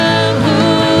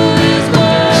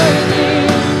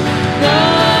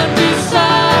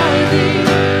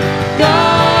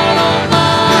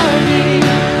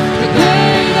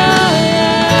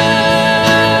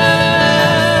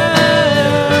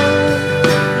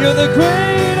You're the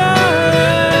great I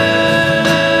am.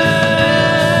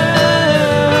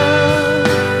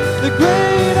 The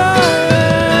great I am.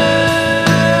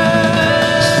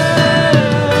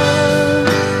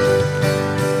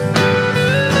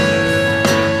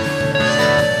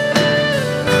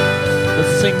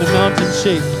 Let's sing the mountain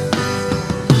shake.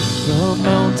 The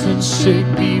mountains shake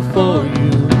before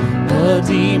you. The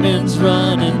demons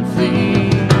run and flee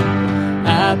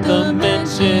at the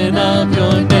mention of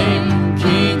your name,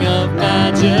 King of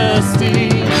majesty.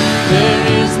 There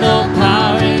is no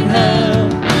power in hell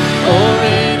or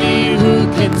any who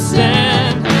can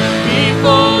stand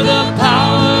before the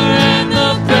power and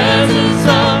the presence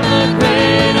of the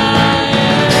great I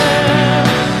am.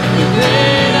 The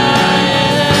great I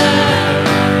am.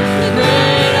 The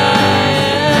great I am.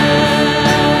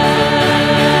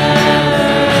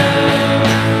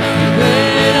 The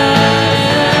great I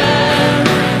am.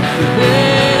 The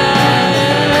great I am.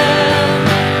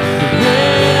 The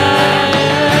great I am.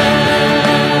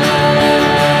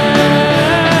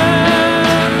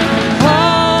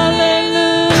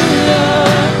 Hallelujah.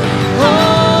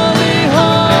 Holy,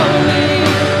 holy,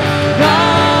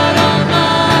 God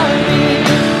Almighty,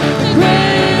 the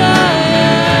great I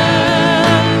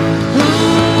am. Who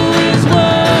is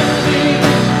worthy?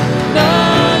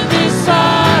 None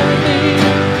beside me.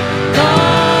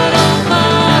 God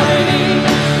Almighty,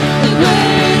 the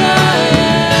great I am.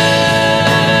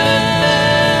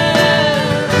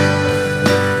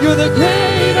 You're the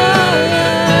great I am.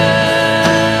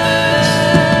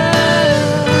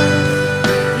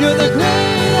 You're the great I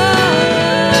am.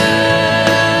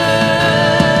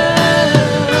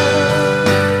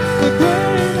 The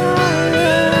great I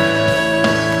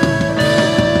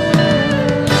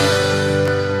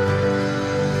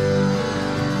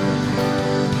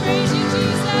Praise you,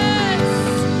 Jesus.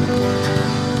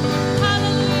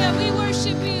 Hallelujah. We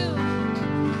worship you.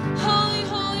 Holy,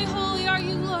 holy, holy are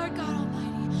you, Lord God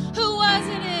Almighty, who was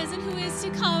and who is to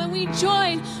come. And we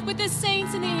join with the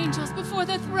saints and the angels before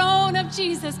the throne of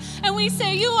Jesus. And we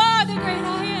say, you are the great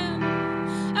I am.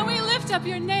 And we lift up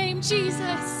your name,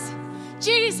 Jesus.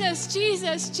 Jesus,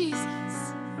 Jesus,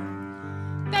 Jesus.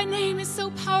 That name is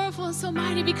so powerful and so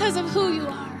mighty because of who you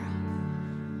are.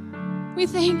 We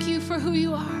thank you for who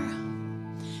you are.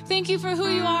 Thank you for who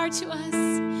you are to us,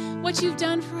 what you've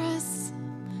done for us.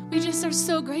 We just are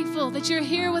so grateful that you're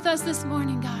here with us this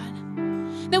morning,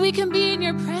 God. That we can be in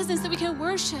your presence, that we can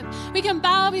worship, we can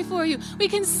bow before you, we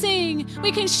can sing,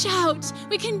 we can shout,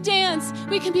 we can dance,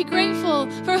 we can be grateful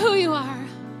for who you are.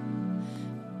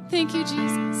 Thank you,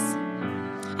 Jesus.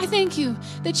 I thank you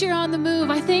that you're on the move.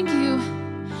 I thank you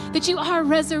that you are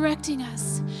resurrecting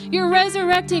us. You're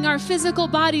resurrecting our physical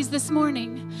bodies this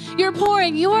morning. You're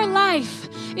pouring your life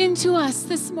into us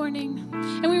this morning,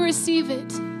 and we receive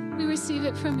it. We receive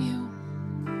it from you.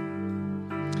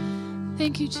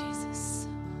 Thank you, Jesus.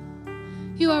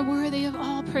 You are worthy of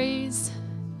all praise.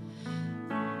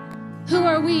 Who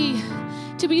are we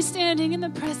to be standing in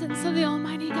the presence of the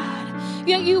Almighty God?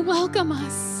 Yet you welcome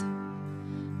us,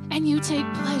 and you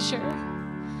take pleasure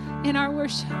in our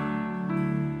worship.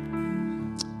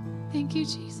 Thank you,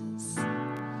 Jesus. Thank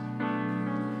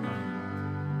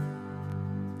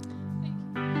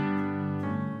you.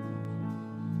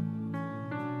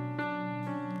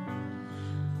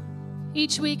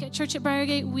 Each week at Church at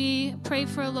Briargate, we pray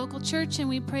for a local church and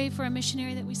we pray for a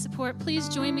missionary that we support. Please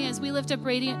join me as we lift up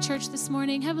Radiant Church this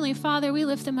morning. Heavenly Father, we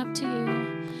lift them up to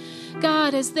you.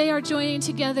 God, as they are joining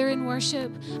together in worship,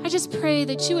 I just pray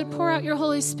that you would pour out your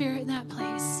Holy Spirit in that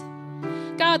place.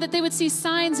 God, that they would see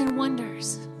signs and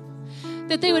wonders,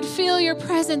 that they would feel your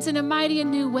presence in a mighty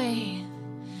and new way.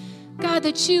 God,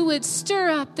 that you would stir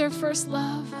up their first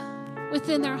love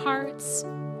within their hearts,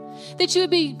 that you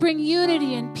would bring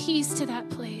unity and peace to that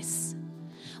place.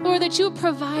 Lord, that you would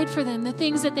provide for them the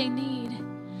things that they need,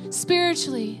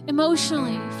 spiritually,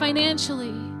 emotionally,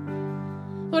 financially.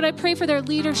 Lord, I pray for their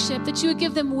leadership, that you would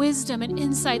give them wisdom and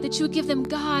insight, that you would give them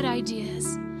God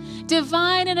ideas,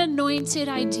 divine and anointed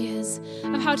ideas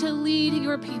of how to lead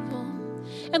your people.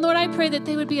 And Lord, I pray that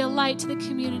they would be a light to the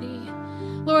community.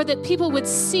 Lord, that people would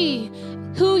see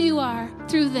who you are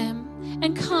through them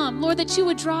and come. Lord, that you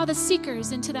would draw the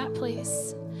seekers into that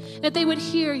place, that they would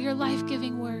hear your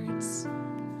life-giving words.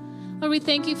 Lord, we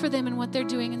thank you for them and what they're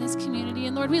doing in this community.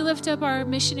 And Lord, we lift up our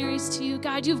missionaries to you.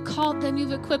 God, you've called them,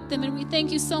 you've equipped them, and we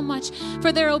thank you so much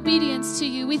for their obedience to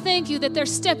you. We thank you that they're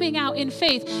stepping out in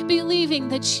faith, believing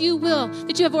that you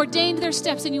have ordained their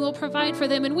steps and you will provide for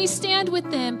them. And we stand with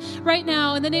them right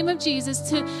now in the name of Jesus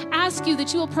to ask you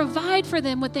that you will provide for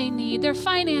them what they need, their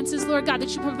finances, Lord God,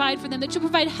 that you provide for them, that you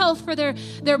provide health for their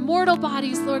mortal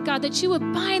bodies, Lord God, that you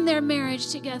would bind their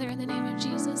marriage together in the name of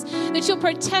Jesus, that you'll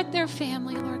protect their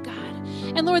family, Lord God.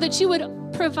 And Lord, that you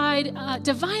would provide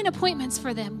divine appointments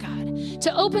for them, God,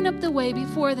 to open up the way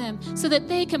before them so that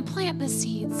they can plant the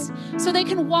seeds, so they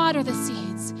can water the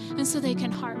seeds, and so they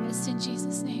can harvest in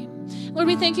Jesus' name. Lord,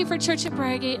 we thank you for Church at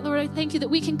Briargate. Lord, I thank you that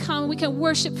we can come, we can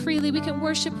worship freely, we can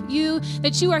worship you,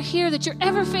 that you are here, that you're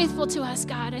ever faithful to us,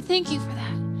 God. I thank you for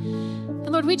that. And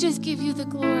Lord, we just give you the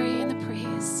glory and the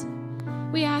praise.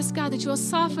 We ask, God, that you will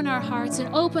soften our hearts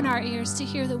and open our ears to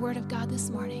hear the word of God this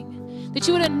morning. That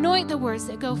you would anoint the words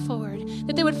that go forward,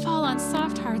 that they would fall on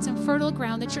soft hearts and fertile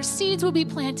ground, that your seeds would be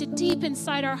planted deep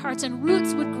inside our hearts and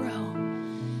roots would grow.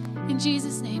 In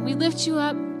Jesus' name, we lift you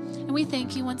up and we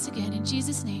thank you once again. In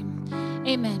Jesus' name,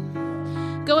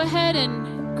 amen. Go ahead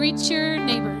and greet your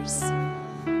neighbors.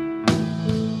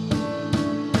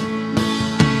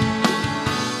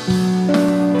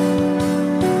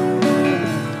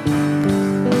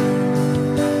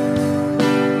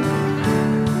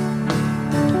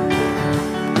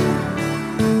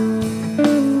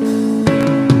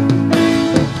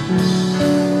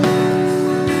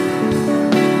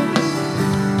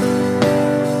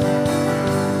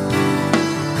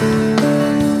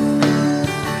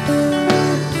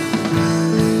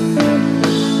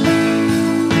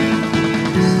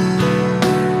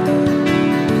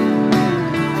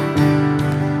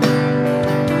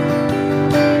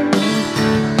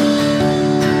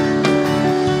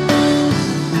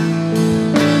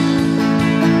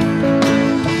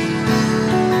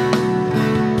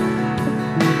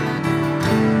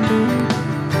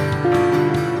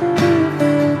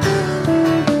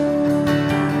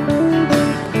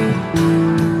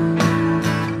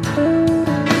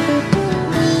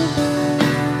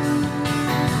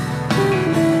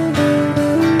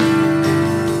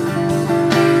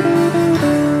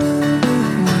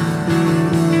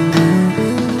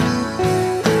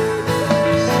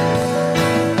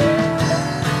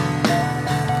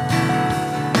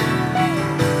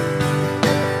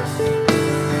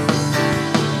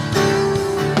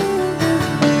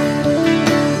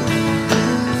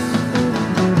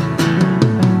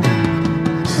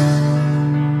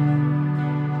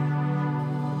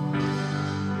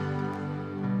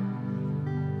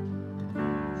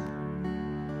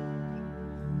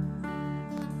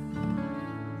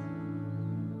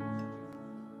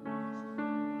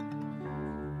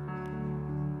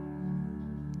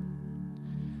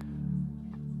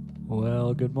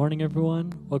 Well, good morning,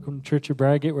 everyone. Welcome to Church of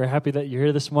Briargate. We're happy that you're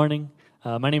here this morning.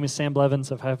 My name is Sam Blevins.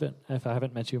 If I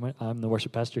haven't met you, I'm the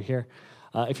worship pastor here.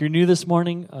 If you're new this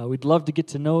morning, we'd love to get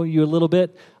to know you a little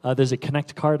bit. There's a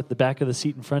Connect card at the back of the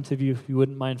seat in front of you. If you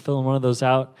wouldn't mind filling one of those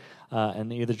out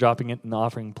and either dropping it in the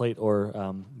offering plate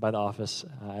or by the office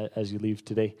as you leave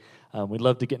today. We'd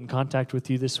love to get in contact with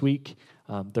you this week.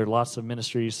 There are lots of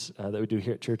ministries that we do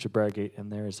here at Church of Briargate,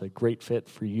 and there is a great fit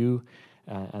for you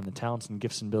and the talents and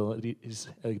gifts and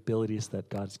abilities that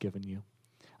God's given you.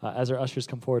 As our ushers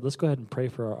come forward, let's go ahead and pray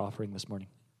for our offering this morning.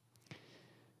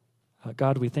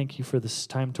 God, we thank you for this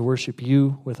time to worship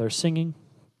you with our singing.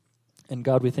 And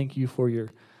God, we thank you for your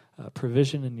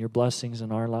provision and your blessings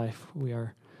in our life. We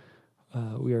are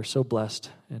so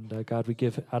blessed. And God, we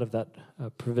give out of that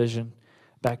provision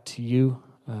back to you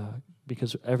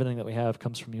because everything that we have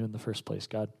comes from you in the first place,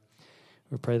 God.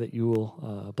 We pray that you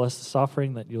will bless this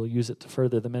offering, that you'll use it to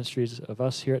further the ministries of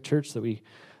us here at church that we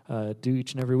do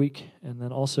each and every week. And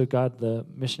then also, God, the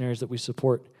missionaries that we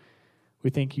support. We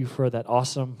thank you for that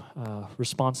awesome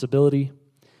responsibility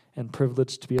and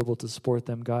privilege to be able to support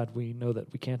them, God. We know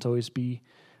that we can't always be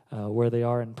where they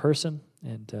are in person,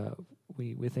 and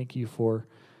we thank you for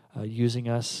using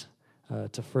us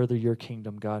to further your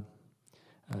kingdom, God,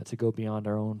 to go beyond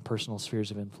our own personal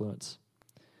spheres of influence.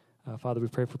 Father, we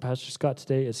pray for Pastor Scott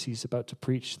today as he's about to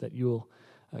preach, that you will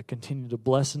continue to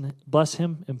bless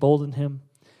him, embolden him.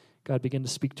 God, begin to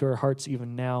speak to our hearts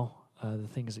even now, the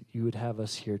things that you would have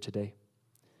us hear today.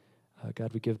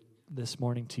 God, we give this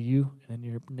morning to you, and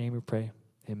in your name we pray.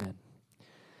 Amen.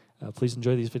 Please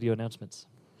enjoy these video announcements.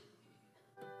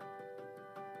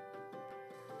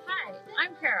 Hi,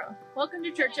 I'm Carol. Welcome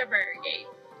to Church at Briargate.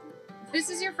 If this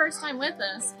is your first time with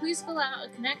us, please fill out a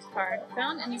Connect card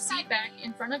found in the seat back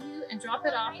in front of you and drop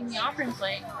it off in the offering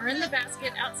plate or in the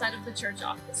basket outside of the church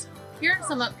office. Here are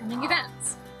some upcoming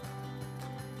events.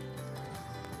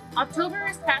 October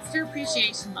is Pastor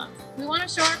Appreciation Month. We want to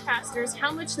show our pastors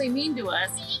how much they mean to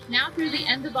us now through the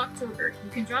end of October.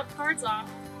 You can drop cards off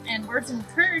and words of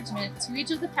encouragement to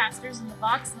each of the pastors in the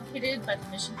box located by the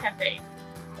Mission Cafe.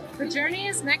 The journey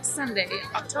is next Sunday,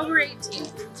 October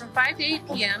 18th, from 5 to 8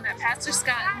 p.m. at Pastor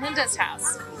Scott and Linda's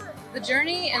house. The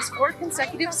journey is 4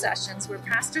 consecutive sessions where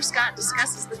Pastor Scott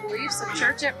discusses the beliefs of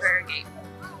church at Barrigate.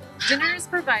 Dinner is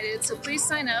provided, so please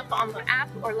sign up on the app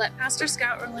or let Pastor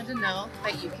Scott or Linda know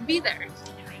that you can be there.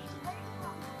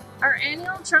 Our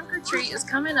annual trunk or treat is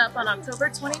coming up on October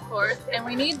 24th, and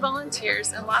we need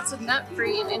volunteers and lots of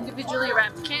nut-free and individually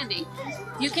wrapped candy.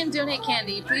 If you can donate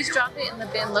candy, please drop it in the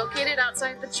bin located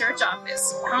outside the church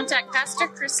office. Contact Pastor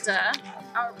Krista,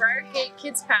 our Briargate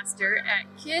Kids pastor, at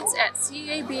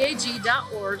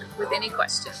kids@cabag.org with any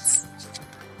questions.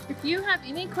 If you have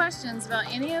any questions about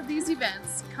any of these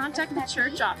events, contact the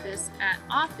church office at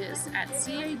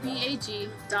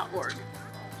office@cabag.org.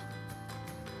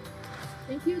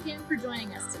 Thank you again for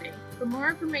joining us today. For more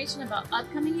information about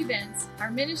upcoming events, our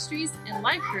ministries, and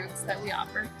life groups that we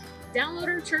offer, download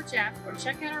our church app or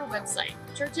check out our website,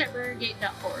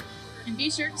 church@barrigate.org. And be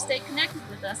sure to stay connected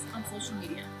with us on social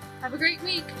media. Have a great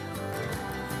week.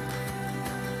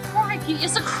 Crikey,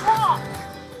 it's a croc!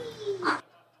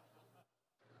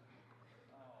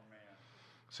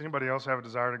 Does anybody else have a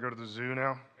desire to go to the zoo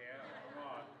now?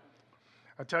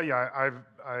 I tell you, I've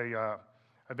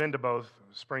been to both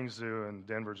Springs Zoo and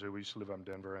Denver Zoo. We used to live up in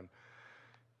Denver,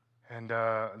 and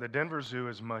the Denver Zoo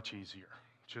is much easier.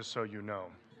 Just so you know,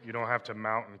 you don't have to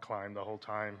mountain climb the whole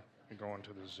time you're going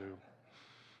to the zoo.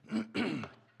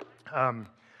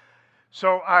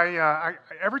 So I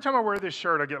every time I wear this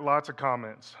shirt, I get lots of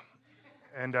comments,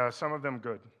 and some of them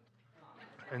good.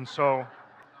 And so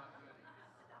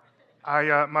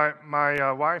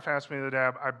my wife asked me the other day.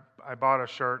 I bought a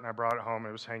shirt and I brought it home.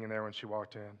 It was hanging there when she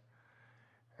walked in.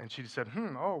 And she said,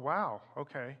 oh, wow,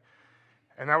 okay.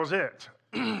 And that was it.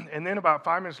 And then about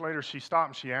 5 minutes later, she stopped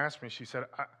and she asked me, she said,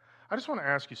 I just want to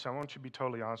ask you something. I want you to be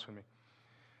totally honest with me.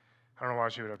 I don't know why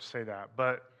she would have to say that.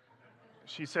 But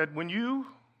she said, when you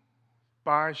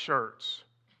buy shirts,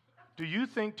 do you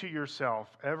think to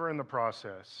yourself ever in the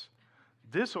process,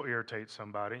 this will irritate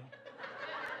somebody?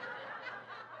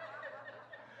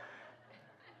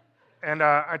 And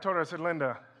I told her, I said,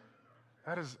 Linda,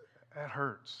 that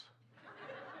hurts.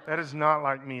 That is not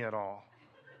like me at all.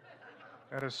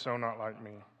 That is so not like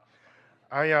me.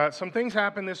 Some things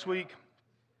happened this week.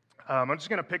 I'm just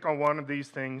going to pick on one of these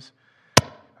things.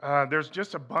 There's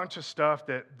just a bunch of stuff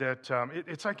that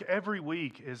it's like every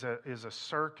week is a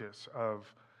circus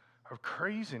of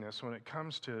craziness when it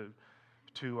comes to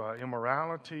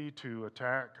immorality, to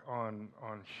attack on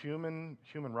human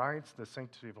rights, the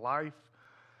sanctity of life,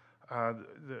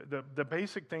 the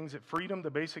basic things that freedom, the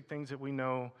basic things that we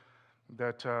know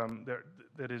that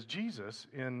is Jesus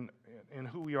in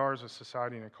who we are as a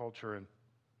society and a culture.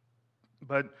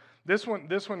 But this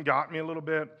one got me a little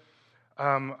bit.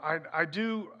 I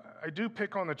do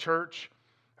pick on the church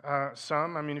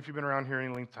some. I mean, if you've been around here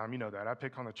any length of time, you know that. I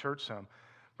pick on the church some.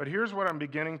 But here's what I'm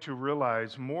beginning to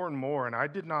realize more and more, and I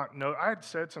did not know. I had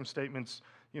said some statements,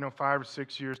 5 or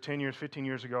 6 years, 10 years, 15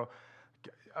 years ago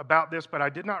about this, but I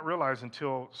did not realize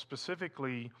until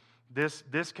specifically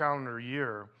this calendar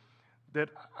year that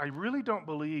I really don't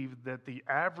believe that the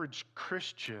average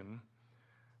Christian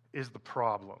is the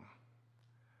problem.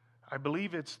 I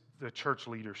believe it's the church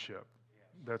leadership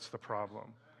that's the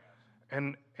problem.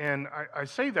 And I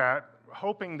say that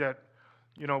hoping that,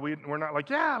 we're not like,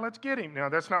 yeah, let's get him. Now,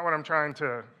 that's not what I'm trying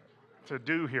to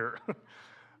do here.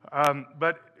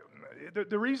 But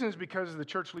the reason is because the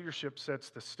church leadership sets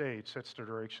the stage, sets the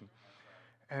direction.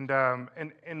 And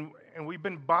we've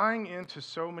been buying into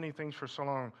so many things for so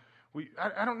long.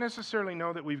 I don't necessarily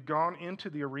know that we've gone into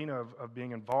the arena of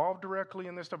being involved directly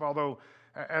in this stuff, although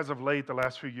as of late, the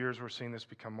last few years, we're seeing this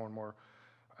become more and more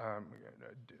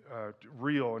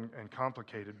real and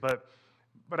complicated. But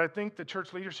I think the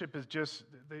church leadership is just,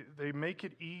 they make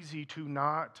it easy to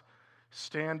not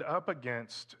stand up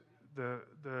against the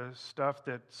stuff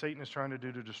that Satan is trying to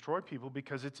do to destroy people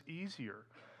because it's easier.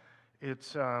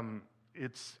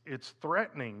 It's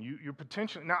threatening. You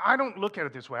potentially, now I don't look at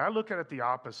it this way. I look at it the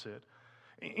opposite.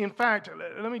 In fact,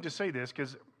 let me just say this,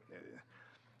 because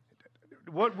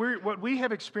what we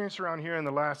have experienced around here in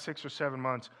the last 6 or 7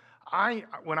 months,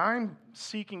 when I'm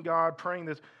seeking God, praying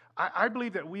this, I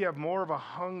believe that we have more of a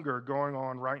hunger going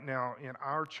on right now in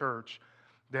our church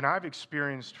than I've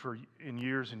experienced in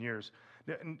years and years.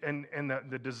 And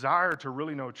the desire to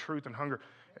really know truth and hunger.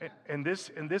 And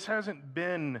this hasn't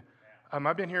been,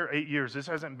 I've been here 8 years. This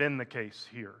hasn't been the case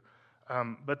here.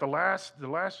 But the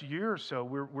last year or so,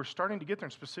 we're starting to get there,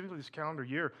 and specifically this calendar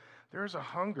year, there's a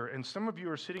hunger. And some of you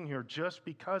are sitting here just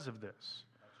because of this.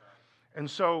 And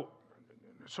so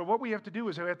what we have to do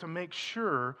is we have to make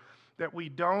sure that we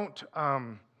don't,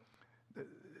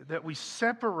 that we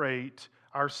separate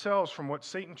ourselves from what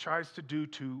Satan tries to do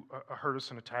to hurt us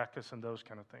and attack us and those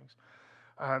kind of things.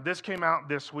 This came out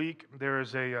this week. There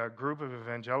is a group of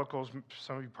evangelicals,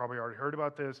 some of you probably already heard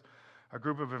about this, a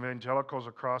group of evangelicals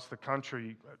across the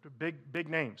country, big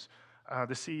names.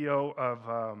 The CEO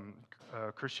of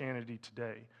Christianity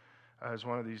Today is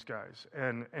one of these guys.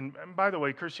 And by the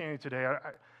way, Christianity Today,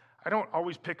 I don't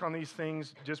always pick on these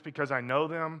things just because I know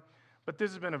them, but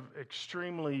this has been an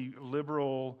extremely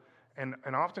liberal and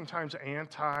oftentimes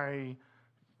anti-truth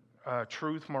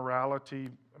morality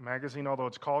magazine, although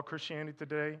it's called Christianity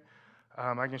Today.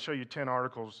 I can show you 10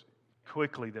 articles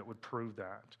quickly that would prove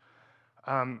that.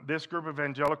 This group of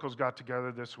evangelicals got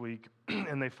together this week,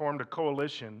 and they formed a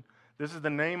coalition. This is the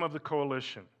name of the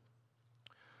coalition: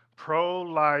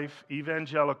 Pro-Life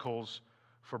Evangelicals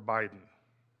for Biden.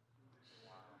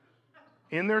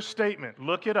 In their statement,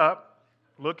 look it up,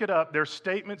 their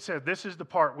statement said, this is the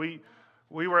part, we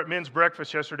were at men's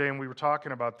breakfast yesterday and we were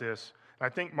talking about this, and I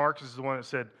think Marcus is the one that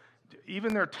said,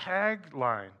 even their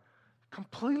tagline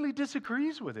completely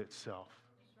disagrees with itself.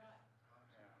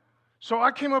 So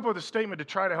I came up with a statement to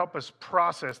try to help us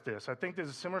process this. I think there's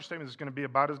a similar statement that's going to be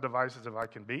about as divisive as I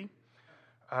can be.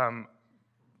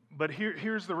 But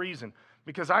here's the reason.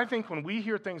 Because I think when we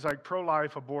hear things like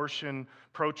pro-life, abortion,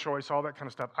 pro-choice, all that kind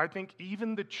of stuff, I think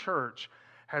even the church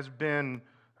has been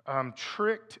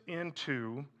tricked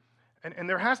into, and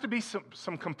there has to be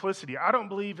some complicity. I don't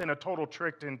believe in a total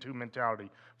tricked into mentality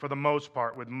for the most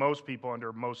part with most people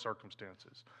under most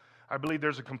circumstances. I believe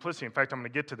there's a complicity. In fact, I'm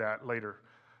going to get to that later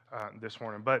this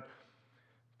morning. But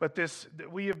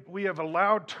we have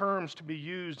allowed terms to be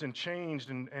used and changed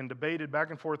and debated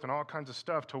back and forth and all kinds of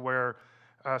stuff to where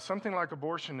something like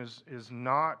abortion is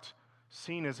not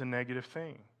seen as a negative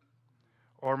thing.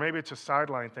 Or maybe it's a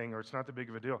sideline thing or it's not that big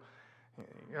of a deal.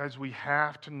 Guys, we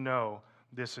have to know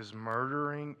this is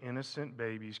murdering innocent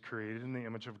babies created in the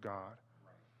image of God.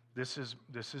 This is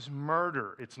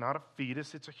murder. It's not a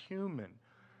fetus, it's a human.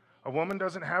 A woman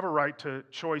doesn't have a right to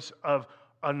choice of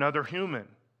another human.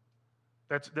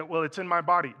 Well, it's in my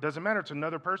body. It doesn't matter. It's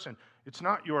another person. It's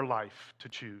not your life to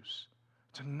choose.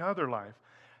 It's another life.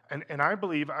 And I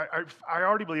believe, I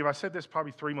already believe, I said this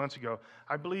probably 3 months ago,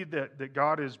 I believe that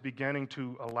God is beginning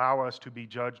to allow us to be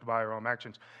judged by our own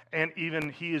actions. And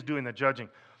even He is doing the judging.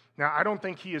 Now, I don't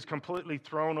think He has completely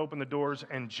thrown open the doors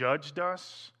and judged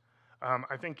us.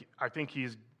 I think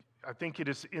it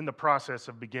is in the process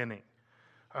of beginning.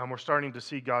 We're starting to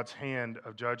see God's hand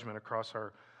of judgment across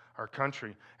our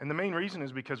country. And the main reason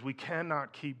is because we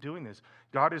cannot keep doing this.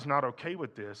 God is not okay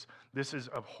with this. This is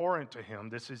abhorrent to Him.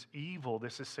 This is evil.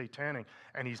 This is satanic.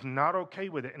 And He's not okay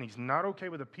with it. And He's not okay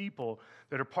with the people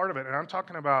that are part of it. And I'm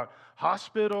talking about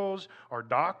hospitals or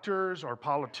doctors or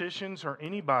politicians or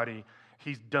anybody.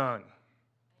 He's done.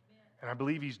 And I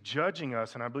believe He's judging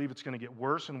us, and I believe it's going to get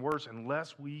worse and worse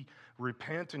unless we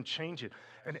repent and change it.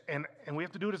 And we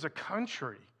have to do it as a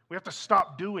country. We have to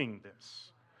stop doing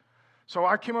this. So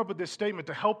I came up with this statement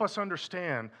to help us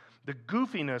understand the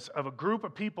goofiness of a group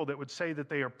of people that would say that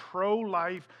they are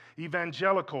pro-life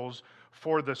evangelicals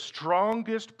for the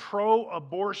strongest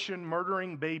pro-abortion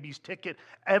murdering babies ticket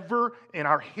ever in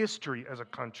our history as a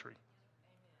country.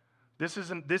 This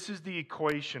is the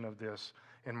equation of this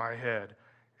in my head.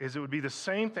 It would be the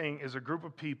same thing as a group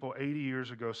of people 80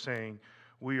 years ago saying,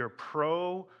 we are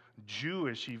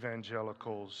pro-Jewish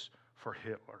evangelicals for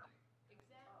Hitler.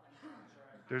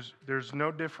 There's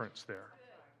no difference there.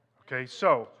 Okay,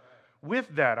 so with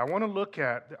that, I want to look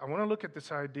at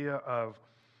this idea of,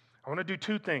 I want to do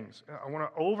two things. I want an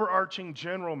overarching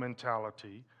general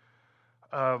mentality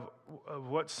of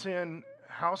what sin,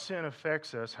 how sin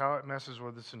affects us, how it messes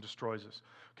with us and destroys us.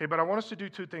 Okay, but I want us to do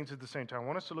two things at the same time. I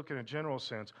want us to look in a general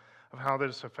sense of how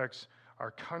this affects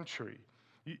our country.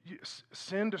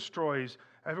 Sin destroys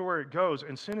everywhere it goes,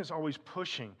 and sin is always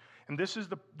pushing. And this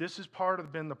is part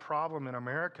of been the problem in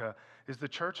America, is the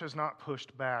church has not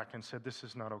pushed back and said this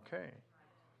is not okay.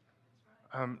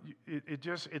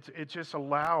 It's just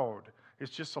allowed.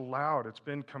 It's just allowed. It's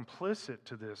been complicit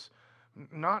to this,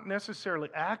 not necessarily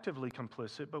actively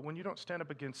complicit, but when you don't stand up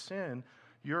against sin,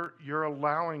 you're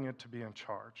allowing it to be in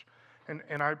charge.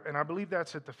 And I believe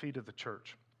that's at the feet of the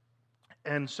church.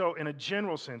 And so, in a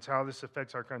general sense, how this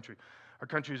affects our country. our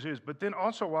country's is. But then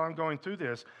also, while I'm going through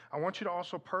this, I want you to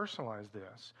also personalize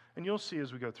this. And you'll see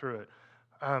as we go through it.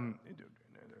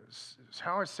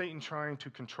 How is Satan trying to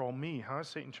control me? How is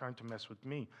Satan trying to mess with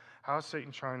me? How is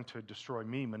Satan trying to destroy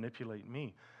me, manipulate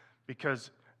me?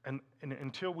 Because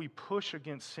until we push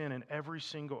against sin in every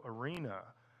single arena,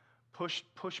 push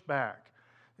back.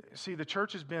 See, the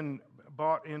church has been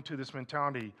bought into this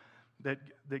mentality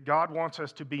that God wants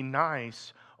us to be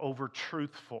nice over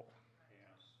truthful.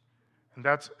 And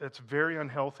that's very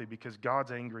unhealthy because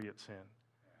God's angry at sin.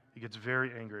 He gets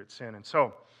very angry at sin. And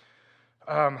so,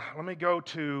 let me go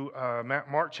to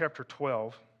Mark chapter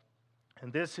 12.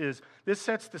 And this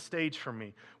sets the stage for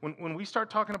me. When we start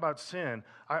talking about sin,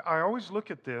 I always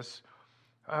look at this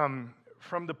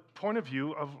from the point of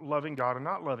view of loving God and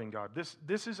not loving God.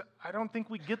 This is, I don't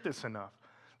think we get this enough.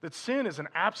 That sin is an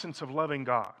absence of loving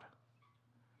God.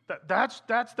 That's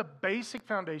the basic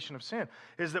foundation of sin,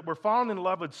 is that we're falling in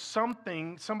love with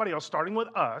somebody else, starting with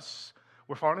us.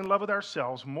 We're falling in love with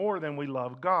ourselves more than we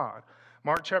love God.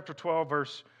 Mark chapter 12,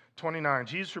 verse 29.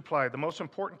 Jesus replied, "The most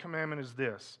important commandment is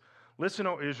this. Listen,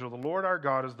 O Israel, the Lord our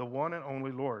God is the one and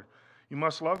only Lord. You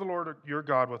must love the Lord your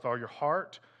God with all your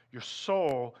heart, your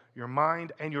soul, your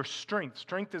mind, and your strength."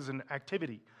 Strength is an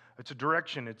activity. It's a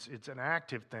direction. It's an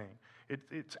active thing.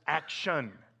 It's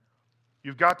action.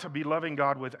 You've got to be loving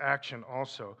God with action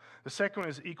also. The second one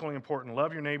is equally important.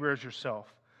 Love your neighbor as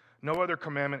yourself. No other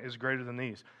commandment is greater than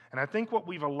these. And I think what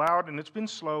we've allowed, and it's been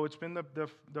slow, it's been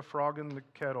the frog in the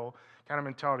kettle kind of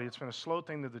mentality. It's been a slow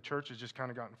thing that the church has just kind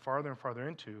of gotten farther and farther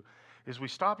into, is we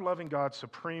stopped loving God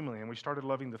supremely and we started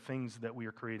loving the things that we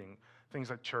are creating, things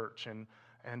like church and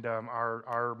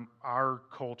our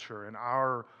culture and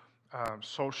our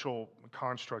social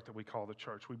construct that we call the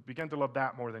church. We began to love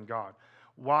that more than God.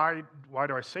 Why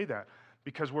do I say that?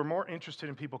 Because we're more interested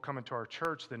in people coming to our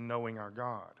church than knowing our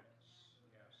God.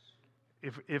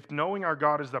 If knowing our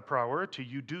God is the priority,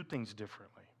 you do things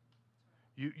differently.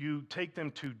 You take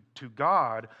them to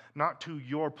God, not to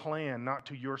your plan, not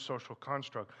to your social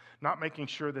construct, not making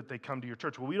sure that they come to your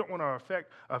church. Well, we don't want to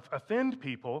offend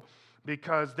people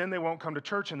because then they won't come to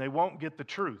church and they won't get the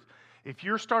truth. If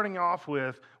you're starting off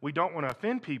with, we don't want to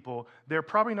offend people, they're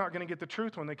probably not going to get the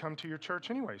truth when they come to your church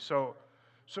anyway. So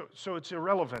it's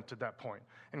irrelevant at that point.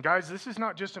 And guys, this is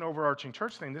not just an overarching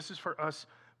church thing. This is for us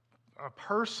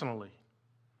personally.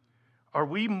 Are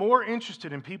we more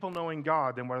interested in people knowing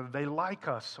God than whether they like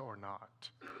us or not?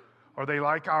 Or they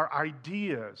like our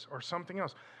ideas or something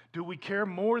else? Do we care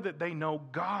more that they know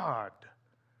God?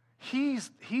 He's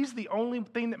the only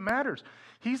thing that matters.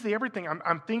 He's the everything.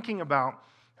 I'm thinking about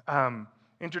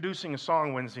introducing a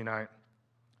song Wednesday night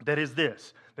that is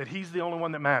this, that He's the only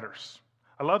one that matters.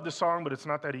 I love the song, but it's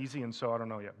not that easy, and so I don't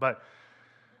know yet. But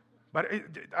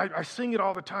I sing it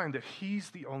all the time, that He's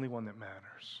the only one that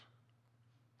matters.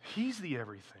 He's the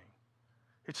everything.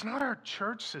 It's not our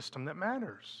church system that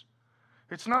matters.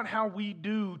 It's not how we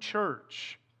do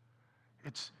church.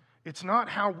 It's not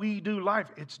how we do life.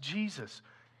 It's Jesus.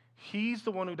 He's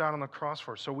the one who died on the cross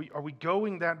for us. So are we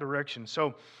going that direction?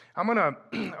 So I'm gonna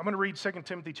read 2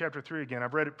 Timothy chapter 3 again.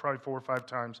 I've read it probably 4 or 5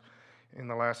 times in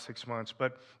the last 6 months.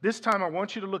 But this time I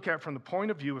want you to look at from the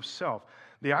point of view of self.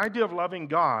 The idea of loving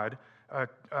God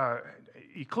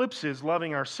eclipses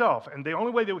loving ourselves. And the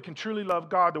only way that we can truly love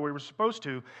God the way we're supposed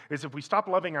to is if we stop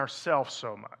loving ourselves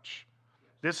so much.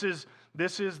 This is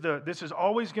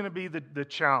always going to be the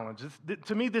challenge.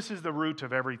 To me, this is the root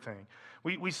of everything.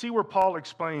 We see where Paul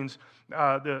explains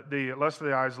the lust of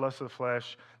the eyes, lust of the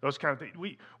flesh, those kind of things.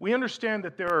 We understand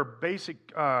that there are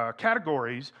basic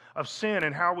categories of sin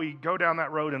and how we go down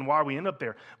that road and why we end up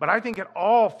there. But I think it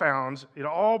all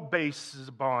bases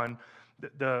upon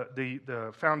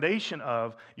the foundation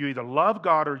of you either love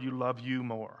God or you love you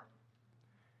more.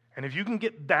 And if you can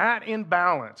get that in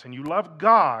balance and you love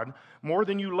God more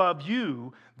than you love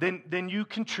you, then you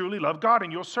can truly love God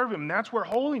and you'll serve Him. And that's where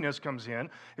holiness comes in,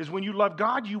 is when you love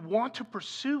God, you want to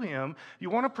pursue Him.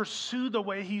 You want to pursue the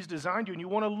way He's designed you and you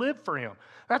want to live for Him.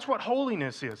 That's what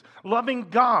holiness is. Loving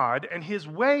God and His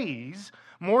ways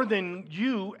more than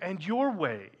you and your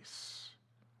ways.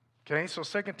 Okay, so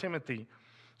 2 Timothy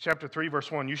chapter 3, verse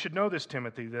 1. You should know this,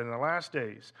 Timothy, that in the last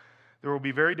days there will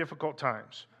be very difficult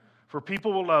times. For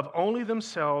people will love only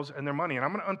themselves and their money. And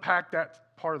I'm going to unpack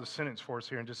that part of the sentence for us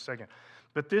here in just a second.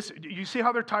 But this, you see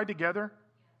how they're tied together?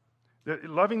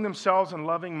 Loving themselves and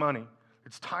loving money.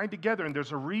 It's tied together, and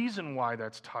there's a reason why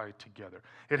that's tied together.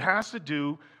 It has to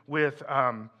do with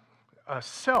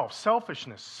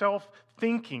selfishness,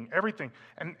 self-thinking, everything.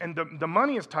 And the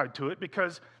money is tied to it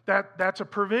because that's a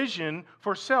provision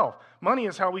for self. Money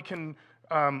is how we can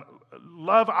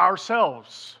love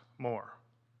ourselves more.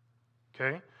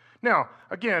 Okay? Now,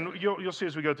 again, you'll see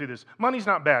as we go through this, money's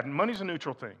not bad. Money's a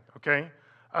neutral thing, okay?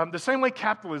 The same way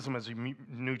capitalism is a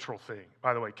neutral thing,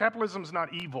 by the way. Capitalism's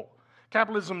not evil.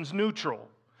 Capitalism's neutral.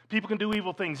 People can do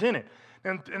evil things in it.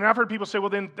 And I've heard people say, well,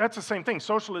 then that's the same thing.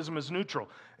 Socialism is neutral.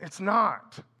 It's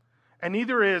not. And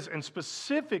neither is, and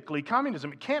specifically,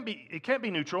 communism. It can't be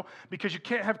neutral because you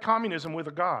can't have communism with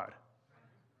a God.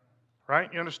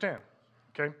 Right? You understand?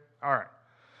 Okay? All right.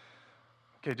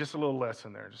 Okay, just a little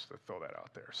lesson there, just to throw that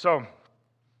out there. So,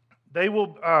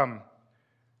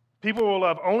 people will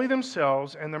love only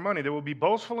themselves and their money. They will be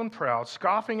boastful and proud,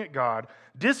 scoffing at God,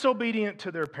 disobedient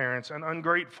to their parents, and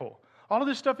ungrateful. All of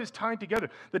this stuff is tied together.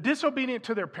 The disobedient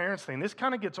to their parents thing, this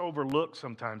kind of gets overlooked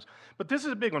sometimes. But this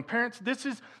is a big one. Parents, this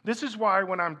is why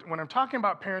when I'm talking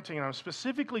about parenting, and I'm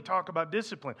specifically talking about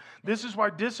discipline, this is why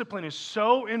discipline is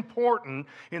so important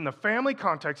in the family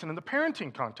context and in the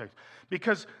parenting context.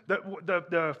 Because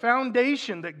the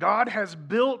foundation that God has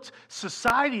built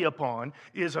society upon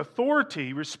is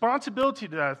authority, responsibility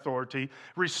to that authority,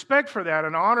 respect for that,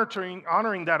 and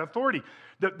honoring that authority.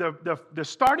 The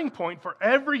starting point for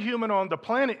every human on the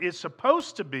planet is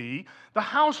supposed to be the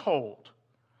household,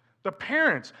 the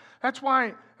parents. That's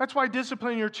why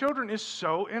disciplining your children is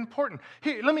so important.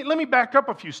 Here, let me back up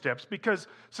a few steps because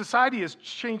society has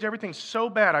changed everything so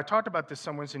bad. I talked about this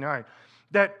some Wednesday night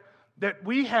that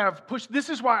we have pushed. This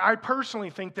is why I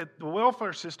personally think that the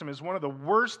welfare system is one of the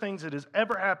worst things that has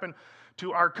ever happened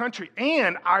to our country.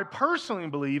 And I personally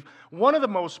believe one of the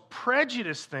most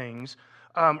prejudiced things,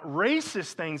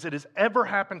 racist things that has ever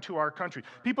happened to our country.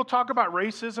 People talk about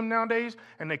racism nowadays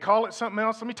and they call it something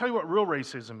else. Let me tell you what real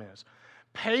racism is.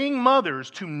 Paying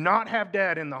mothers to not have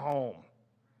dad in the home.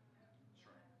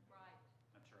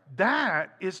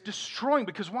 That is destroying,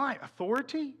 because why?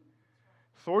 Authority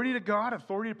to God,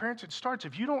 authority to parents. It starts,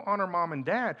 if you don't honor mom and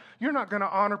dad, you're not going to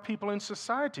honor people in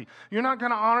society. You're not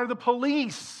going to honor the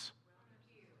police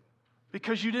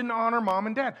because you didn't honor mom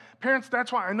and dad. Parents,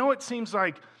 that's why I know it seems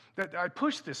like that I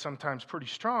push this sometimes pretty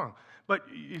strong. But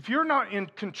if you're not in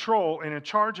control and in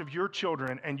charge of your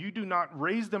children and you do not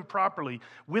raise them properly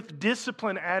with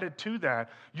discipline added to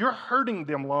that, you're hurting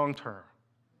them long term.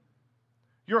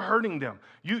 You're hurting them.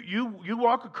 You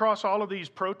walk across all of these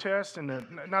protests, and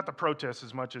not the protests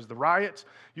as much as the riots.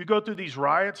 You go through these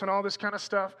riots and all this kind of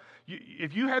stuff.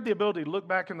 If you had the ability to look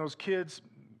back in those kids,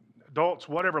 adults,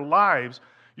 whatever, lives,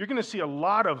 you're going to see a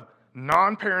lot of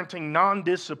non-parenting,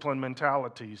 non-discipline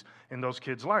mentalities in those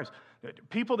kids' lives.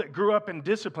 People that grew up in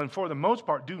discipline, for the most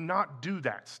part, do not do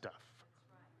that stuff.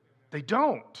 They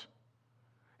don't.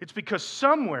 It's because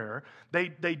somewhere they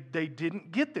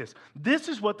didn't get this. This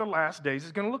is what the last days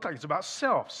is going to look like. It's about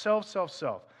self,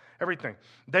 everything.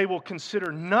 They will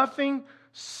consider nothing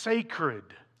sacred.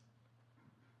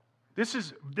 This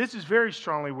is very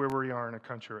strongly where we are in a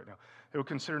country right now. They will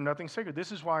consider nothing sacred.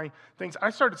 This is why I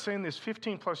started saying this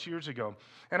 15 plus years ago,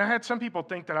 and I had some people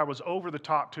think that I was over the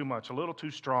top too much, a little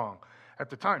too strong at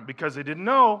the time, because they didn't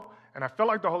know, and I felt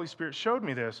like the Holy Spirit showed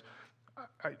me this.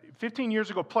 15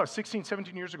 years ago plus, 16,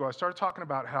 17 years ago, I started talking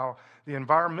about how the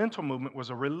environmental movement was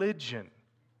a religion.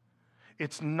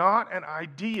 It's not an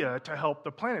idea to help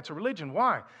the planet. It's a religion.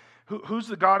 Why? Who's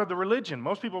the God of the religion?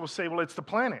 Most people will say, well, it's the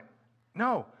planet.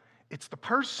 No, it's the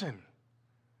person.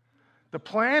 The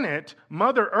planet,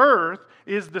 Mother Earth,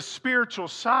 is the spiritual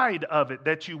side of it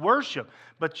that you worship.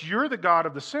 But you're the God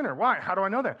of the center. Why? How do I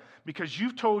know that? Because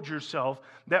you've told yourself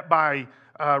that by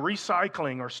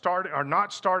recycling or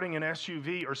not starting an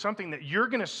SUV or something, that you're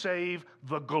going to save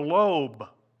the globe.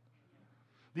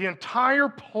 The entire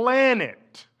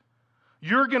planet.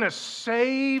 You're going to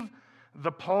save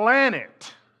the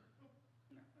planet.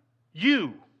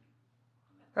 You.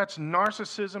 That's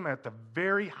narcissism at the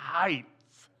very height.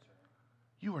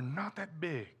 You are not that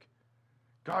big.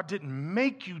 God didn't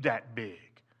make you that big.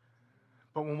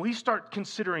 But when we start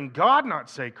considering God not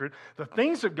sacred, the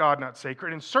things of God not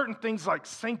sacred, and certain things like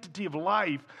sanctity of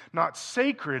life not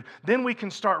sacred, then we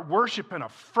can start worshiping a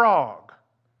frog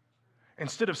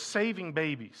instead of saving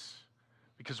babies.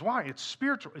 Because why? It's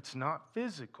spiritual. It's not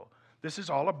physical. This is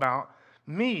all about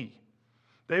me.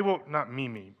 They will, not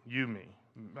me, you, me,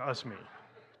 us, me.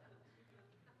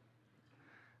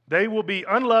 They will be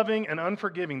unloving and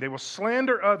unforgiving. They will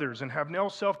slander others and have no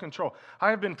self-control. I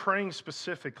have been praying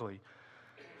specifically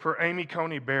for Amy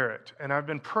Coney Barrett, and I've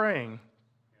been praying.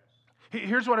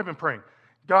 Here's what I've been praying.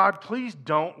 God, please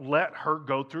don't let her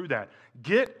go through that.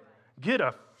 Get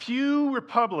a few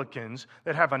Republicans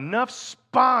that have enough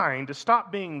spine to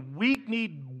stop being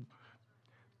weak-kneed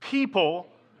people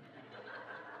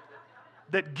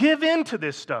that give in to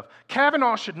this stuff.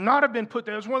 Kavanaugh should not have been put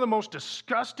there. It was one of the most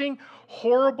disgusting,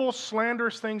 horrible,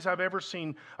 slanderous things I've ever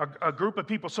seen a group of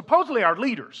people, supposedly our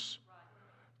leaders,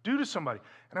 do to somebody.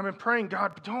 And I've been praying,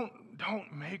 God, don't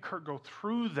make her go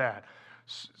through that.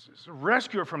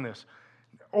 Rescue her from this.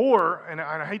 Or, and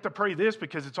I hate to pray this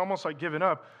because it's almost like giving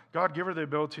up, God, give her the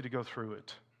ability to go through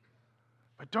it.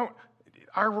 But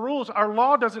our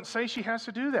law doesn't say she has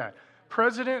to do that.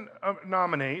 President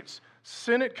nominates,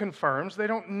 Senate confirms, they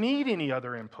don't need any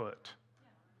other input.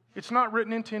 It's not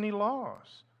written into any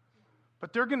laws.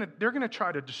 But they're going to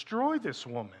try to destroy this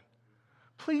woman.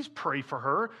 Please pray for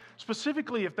her.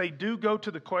 Specifically, if they do go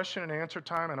to the question and answer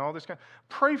time and all this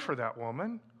pray for that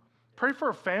woman. Pray for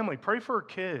her family. Pray for her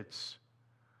kids.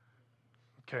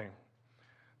 Okay.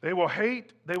 They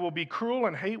will be cruel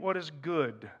and hate what is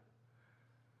good.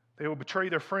 They will betray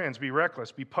their friends, be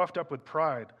reckless, be puffed up with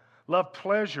pride, love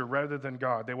pleasure rather than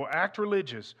God. They will act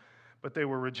religious, but they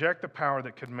will reject the power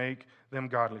that could make them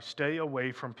godly. Stay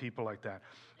away from people like that.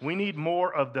 We need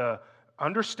more of the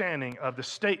understanding of the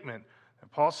statement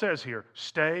that Paul says here,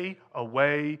 stay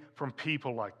away from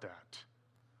people like that.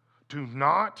 Do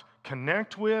not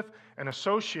connect with and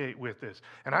associate with this.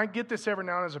 And I get this every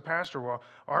now and then as a pastor. Well,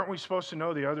 aren't we supposed to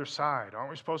know the other side? Aren't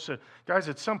we supposed to? Guys,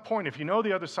 at some point, if you know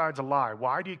the other side's a lie,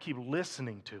 why do you keep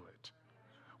listening to it?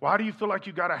 Why do you feel like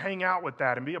you got to hang out with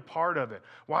that and be a part of it?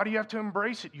 Why do you have to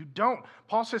embrace it? You don't.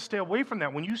 Paul says stay away from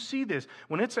that. When you see this,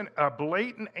 when it's a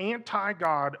blatant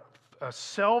anti-God,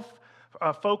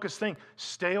 self-focused thing,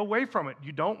 stay away from it.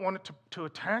 You don't want it to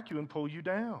attack you and pull you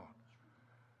down.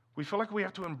 We feel like we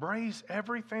have to embrace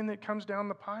everything that comes down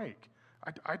the pike.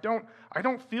 I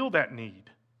don't feel that need.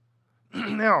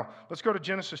 Now, let's go to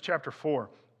Genesis chapter 4.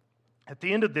 At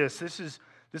the end of this is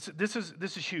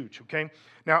huge, okay?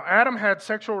 Now, Adam had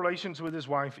sexual relations with his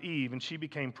wife Eve, and she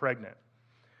became pregnant.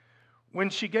 When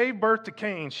she gave birth to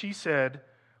Cain, she said,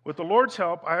 with the Lord's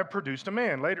help, I have produced a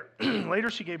man. Later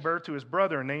she gave birth to his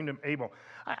brother and named him Abel.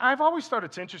 I've always thought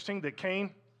it's interesting that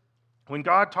Cain, when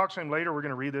God talks to him later, we're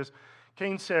going to read this,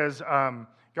 Cain says, God,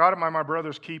 am I my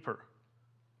brother's keeper?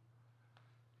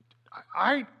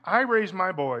 I raised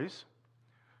my boys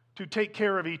to take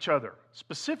care of each other.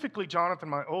 Specifically, Jonathan,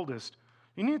 my oldest,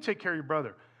 you need to take care of your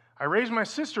brother. I raised my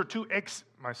sister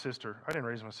my sister. I didn't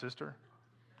raise my sister.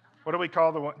 What do we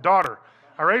call the one? Daughter.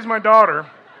 I raised my daughter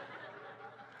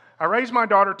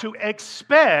to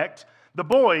expect the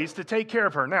boys to take care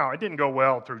of her. Now, it didn't go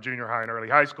well through junior high and early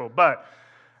high school, but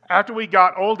after we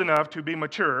got old enough to be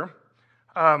mature,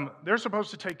 they're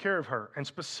supposed to take care of her. And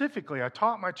specifically, I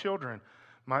taught my children,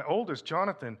 my oldest,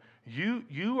 Jonathan,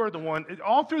 you are the one,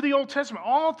 all through the Old Testament,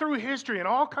 all through history and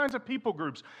all kinds of people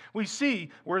groups, we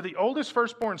see where the oldest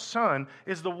firstborn son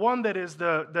is the one that is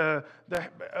the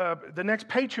next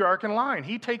patriarch in line.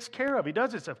 He takes care of, he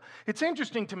does this stuff. It's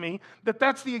interesting to me that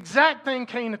that's the exact thing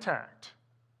Cain attacked.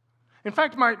 In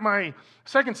fact, my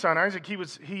second son, Isaac, he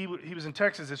was in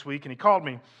Texas this week, and he called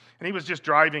me, and he was just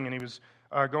driving, and he was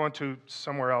going to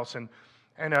somewhere else, and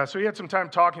so he had some time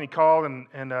talking. He called, and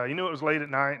he knew it was late at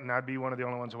night, and I'd be one of the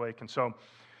only ones awake. And so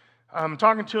I'm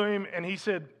talking to him, and he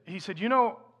said, you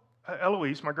know,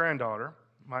 Eloise, my granddaughter,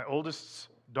 my oldest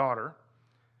daughter,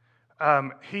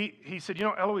 he said, you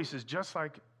know, Eloise is just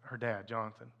like her dad,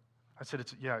 Jonathan. I said,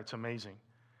 it's amazing.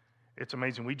 It's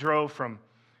amazing. We drove from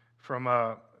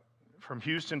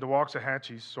Houston to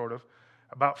Waxahachie, sort of,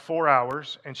 about 4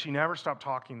 hours, and she never stopped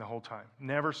talking the whole time.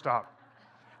 Never stopped.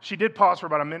 She did pause for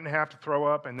about a minute and a half to throw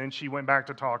up, and then she went back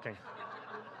to talking.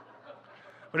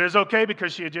 But it was okay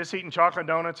because she had just eaten chocolate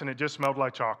donuts, and it just smelled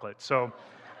like chocolate. So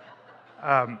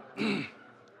some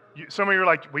of you are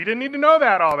like, we didn't need to know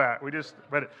all that.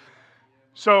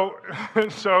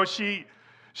 So she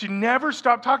never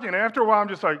stopped talking. And after a while, I'm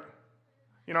just like,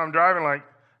 you know, I'm driving like,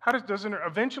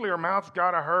 eventually her mouth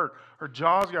got to hurt, her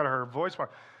jaws got to hurt, her voice.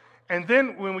 And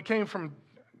then when we came from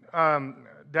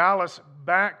Dallas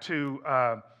back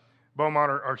to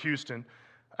Beaumont or Houston,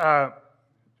 I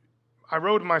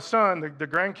rode my son. The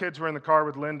grandkids were in the car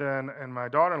with Linda and my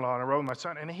daughter-in-law, and I rode my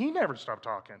son, and he never stopped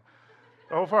talking.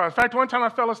 The whole far. In fact, one time I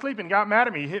fell asleep and he got mad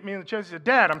at me. He hit me in the chest. He said,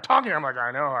 "Dad, I'm talking." I'm like,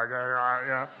 "I know.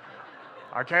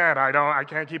 I can't. I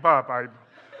can't keep up."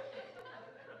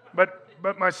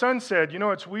 But my son said, "You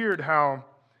know, it's weird how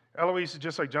Eloise is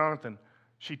just like Jonathan.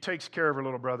 She takes care of her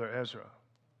little brother Ezra.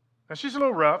 Now she's a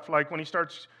little rough. Like when he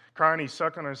starts crying, he's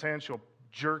sucking on his hand. She'll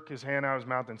jerk his hand out of his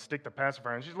mouth and stick the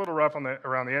pacifier. And she's a little rough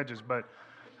around the edges. But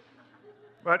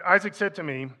Isaac said to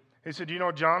me, he said, "You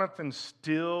know, Jonathan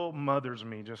still mothers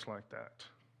me just like that.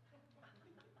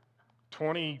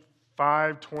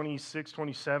 25, 26,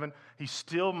 27, he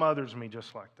still mothers me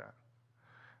just like that."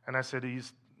 And I said,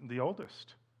 "He's the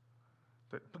oldest.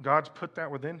 That God's put that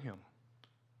within him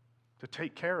to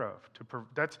take care of.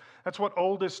 That's what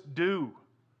oldest do.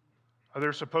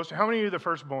 They're supposed to. How many of you are the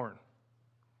firstborn?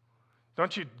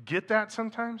 Don't you get that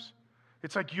sometimes?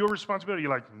 It's like your responsibility.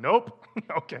 You're like, nope.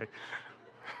 Okay.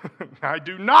 I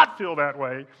do not feel that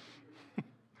way.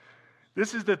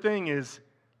 This is the thing is,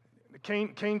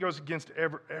 Cain goes against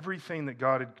everything that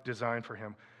God had designed for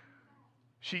him.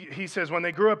 He says, when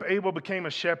they grew up, Abel became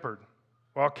a shepherd,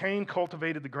 while Cain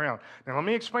cultivated the ground. Now, let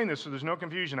me explain this so there's no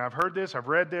confusion. I've heard this, I've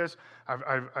read this,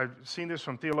 I've seen this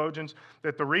from theologians,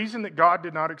 that the reason that God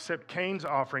did not accept Cain's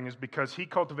offering is because he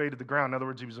cultivated the ground. In other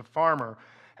words, he was a farmer.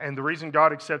 And the reason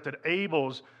God accepted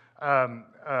Abel's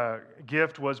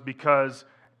gift was because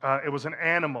it was an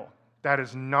animal. That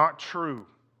is not true.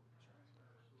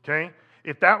 Okay?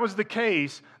 If that was the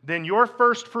case, then your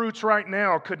first fruits right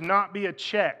now could not be a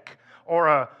check or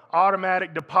an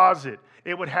automatic deposit.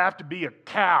 It would have to be a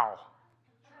cow.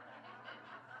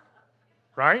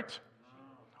 Right?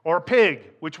 Or a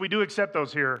pig, which we do accept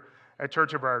those here at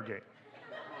Church of Briargate.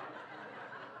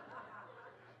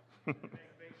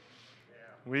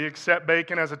 We accept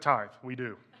bacon as a tithe. We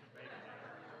do.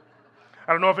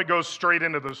 I don't know if it goes straight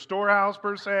into the storehouse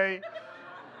per se.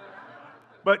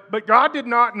 But God did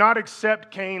not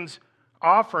accept Cain's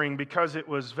offering because it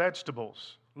was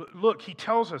vegetables. Look, he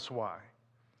tells us why.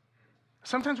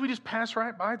 Sometimes we just pass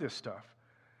right by this stuff.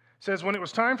 It says, when it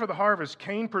was time for the harvest,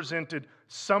 Cain presented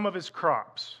some of his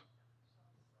crops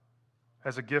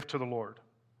as a gift to the Lord.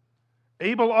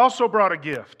 Abel also brought a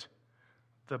gift,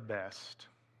 the best.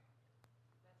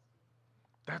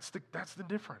 That's the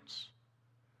difference.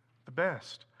 The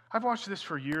best. I've watched this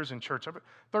for years in church.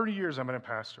 30 years I've been a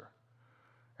pastor.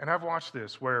 And I've watched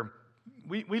this where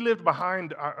we lived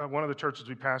behind one of the churches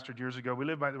we pastored years ago.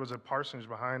 There was a parsonage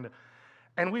behind.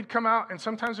 And we'd come out, and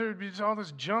sometimes there would be all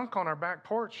this junk on our back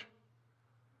porch.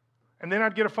 And then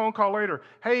I'd get a phone call later.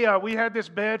 Hey, we had this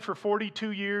bed for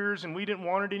 42 years, and we didn't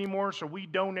want it anymore, so we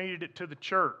donated it to the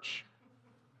church.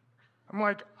 I'm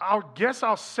like, I guess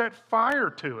I'll set fire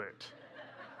to it.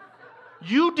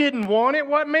 You didn't want it.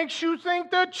 What makes you think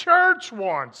the church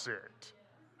wants it?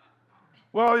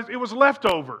 Well, it was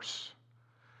leftovers.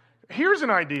 Here's an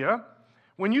idea.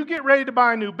 When you get ready to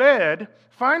buy a new bed,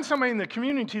 find somebody in the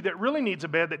community that really needs a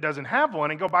bed that doesn't have one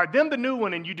and go buy them the new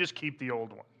one and you just keep the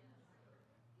old one.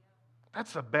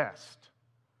 That's the best.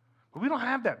 But we don't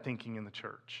have that thinking in the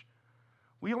church.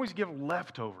 We always give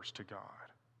leftovers to God.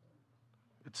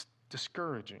 It's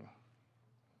discouraging.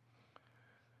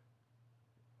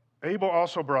 Abel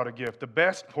also brought a gift, the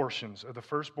best portions of the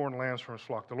firstborn lambs from his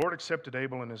flock. The Lord accepted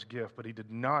Abel and his gift, but he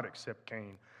did not accept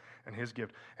Cain and his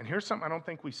gift. And here's something I don't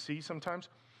think we see sometimes.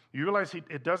 You realize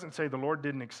it doesn't say the Lord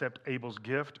didn't accept Cain's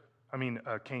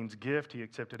gift. He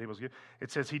accepted Abel's gift.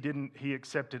 It says he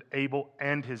accepted Abel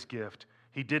and his gift.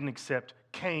 He didn't accept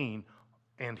Cain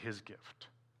and his gift.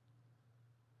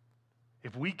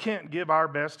 If we can't give our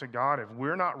best to God, if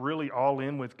we're not really all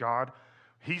in with God,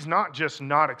 He's not just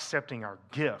not accepting our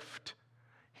gift.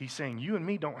 He's saying, you and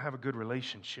me don't have a good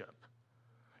relationship.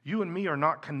 You and me are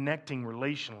not connecting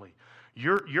relationally.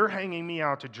 You're hanging me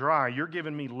out to dry. You're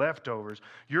giving me leftovers.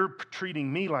 You're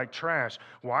treating me like trash.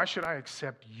 Why should I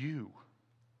accept you?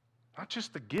 Not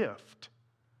just the gift,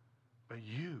 but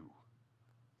you.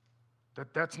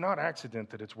 That's not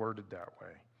accident that it's worded that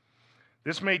way.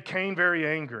 This made Cain very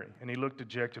angry, and he looked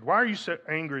dejected. Why are you so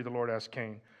angry, the Lord asked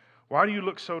Cain. Why do you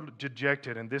look so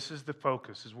dejected? And this is the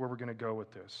focus, is where we're going to go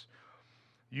with this.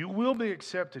 You will be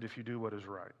accepted if you do what is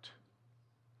right.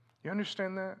 You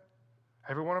understand that?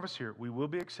 Every one of us here, we will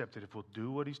be accepted if we'll do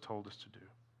what He's told us to do.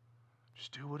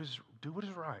 Just do what is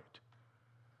right.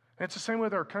 And it's the same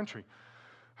with our country.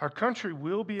 Our country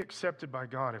will be accepted by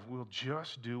God if we'll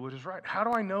just do what is right. How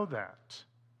do I know that?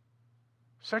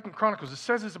 2 Chronicles, it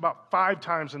says this about 5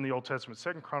 times in the Old Testament.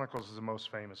 2 Chronicles is the most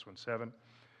famous one, 7.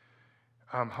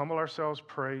 Humble ourselves,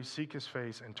 pray, seek His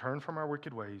face, and turn from our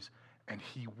wicked ways, and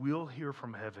He will hear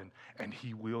from heaven, and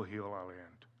He will heal our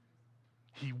land.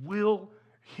 He will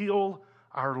heal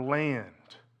our land.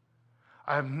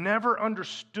 I have never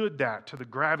understood that to the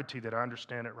gravity that I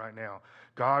understand it right now.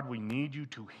 God, we need you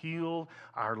to heal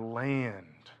our land.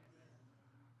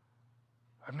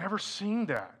 I've never seen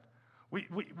that.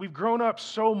 We've grown up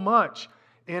so much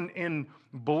in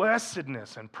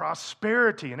blessedness and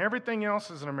prosperity and everything else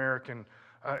is in America.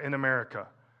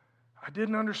 I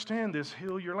didn't understand this,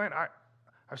 heal your land.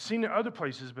 I've seen it other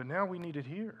places, but now we need it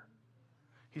here.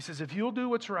 He says, if you'll do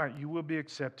what's right, you will be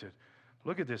accepted.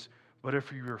 Look at this. But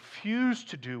if you refuse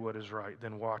to do what is right,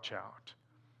 then watch out.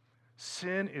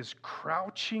 Sin is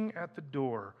crouching at the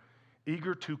door,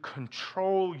 eager to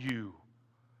control you.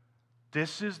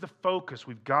 This is the focus.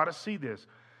 We've got to see this.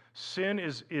 Sin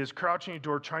is crouching at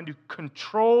your door trying to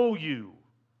control you.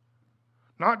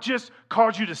 Not just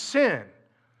cause you to sin,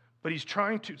 but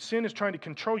sin is trying to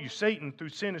control you. Satan, through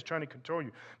sin, is trying to control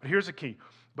you. But here's the key.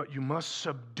 But you must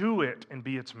subdue it and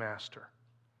be its master.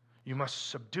 You must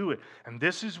subdue it. And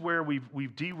this is where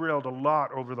we've derailed a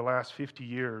lot over the last 50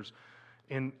 years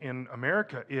in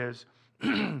America is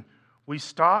we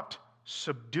stopped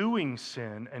subduing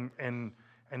sin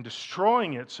and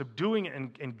destroying it, subduing it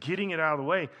and getting it out of the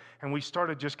way, and we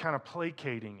started just kind of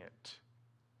placating it.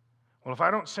 Well, if I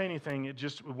don't say anything,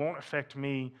 it won't affect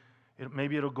me.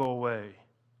 Maybe it'll go away.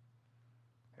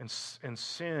 And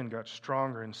sin got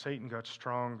stronger, and Satan got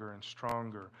stronger and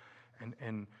stronger,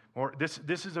 and more.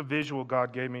 This is a visual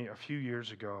God gave me a few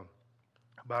years ago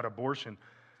about abortion,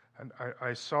 and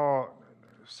I saw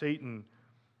Satan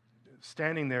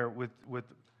standing there with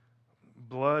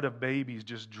blood of babies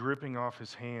just dripping off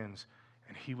his hands,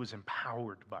 and he was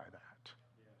empowered by that.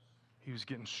 He was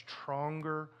getting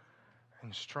stronger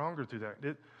and stronger through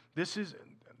that. This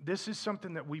is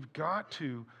something that we've got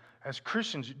to, as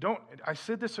Christians, I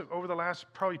said this over the last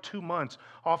probably 2 months,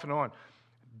 off and on.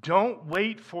 Don't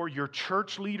wait for your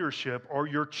church leadership or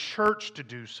your church to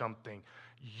do something.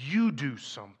 You do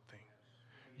something.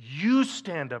 You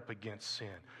stand up against sin.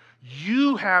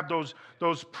 You have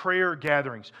those prayer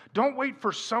gatherings. Don't wait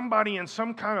for somebody in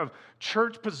some kind of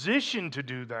church position to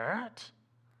do that.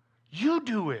 You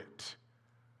do it.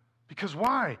 Because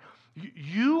why?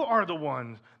 You are the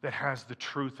one that has the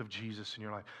truth of Jesus in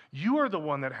your life. You are the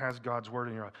one that has God's word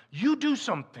in your life. You do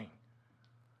something.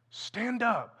 Stand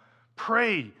up.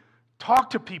 Pray.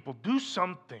 Talk to people. Do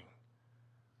something.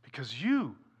 Because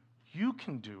you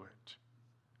can do it.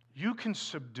 You can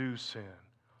subdue sin.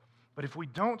 But if we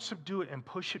don't subdue it and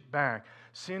push it back,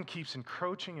 sin keeps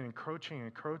encroaching and encroaching and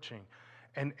encroaching.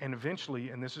 And eventually,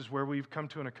 and this is where we've come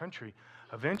to in a country,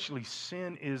 eventually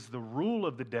sin is the rule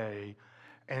of the day,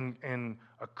 and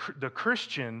the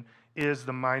Christian is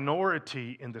the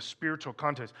minority in the spiritual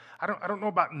context. I don't know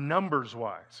about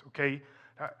numbers-wise, okay?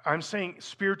 I'm saying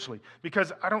spiritually,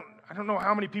 because I don't know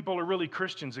how many people are really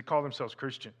Christians that call themselves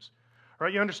Christians.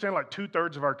 Right? You understand, like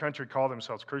 2/3 of our country call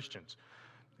themselves Christians.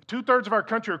 2/3 of our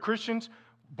country are Christians.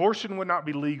 Abortion would not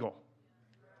be legal.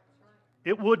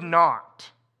 It would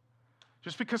not.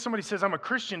 Just because somebody says I'm a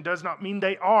Christian does not mean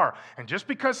they are. And just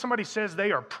because somebody says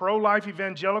they are pro-life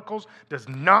evangelicals does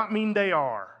not mean they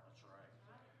are.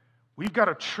 We've got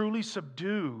to truly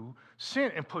subdue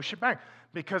sin and push it back.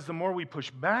 Because the more we push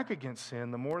back against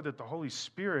sin, the more that the Holy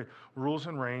Spirit rules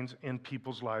and reigns in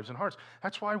people's lives and hearts.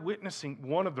 That's why witnessing,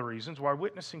 one of the reasons why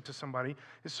witnessing to somebody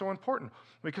is so important.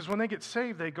 Because when they get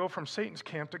saved, they go from Satan's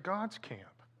camp to God's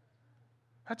camp.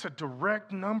 That's a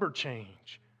direct number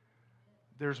change.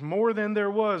 There's more than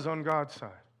there was on God's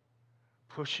side.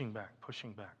 Pushing back,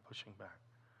 pushing back, pushing back.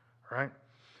 All right?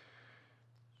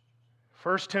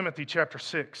 1 Timothy chapter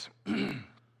 6.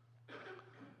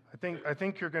 I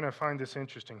think you're going to find this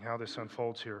interesting, how this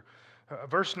unfolds here.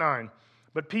 Verse 9,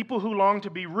 but people who long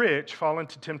to be rich fall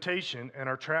into temptation and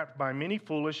are trapped by many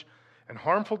foolish and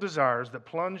harmful desires that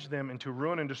plunge them into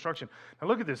ruin and destruction. Now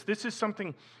look at this. This is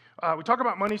something, we talk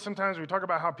about money sometimes. We talk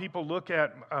about how people look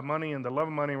at money and the love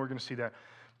of money, and we're going to see that.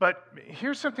 But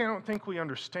here's something I don't think we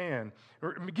understand.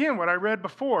 Again, what I read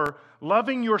before,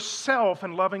 loving yourself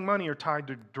and loving money are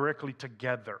tied directly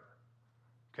together.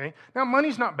 Okay? Now,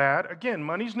 money's not bad. Again,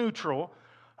 money's neutral.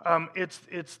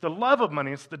 It's the love of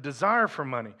money. It's the desire for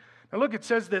money. Now, look, it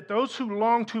says that those who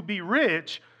long to be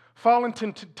rich fall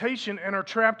into temptation and are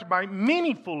trapped by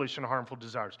many foolish and harmful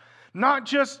desires. Not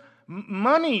just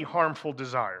money harmful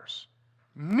desires.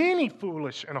 Many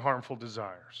foolish and harmful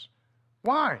desires.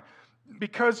 Why?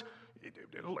 Because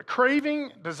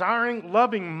craving, desiring,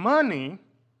 loving money,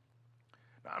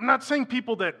 I'm not saying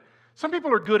some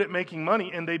people are good at making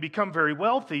money and they become very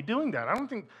wealthy doing that. I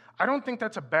don't think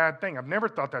that's a bad thing. I've never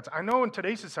thought that. I know in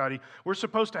today's society we're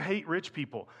supposed to hate rich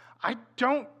people. I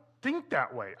don't think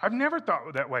that way. I've never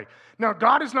thought that way. Now,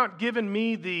 God has not given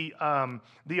me the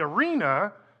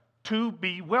arena to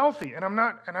be wealthy, and I'm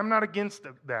not against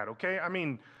that. Okay, I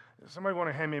mean, if somebody want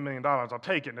to hand me $1 million, I'll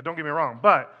take it. Now, don't get me wrong,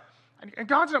 but. And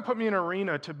God's not put me in an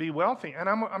arena to be wealthy, and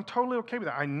I'm totally okay with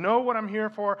that. I know what I'm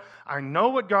here for. I know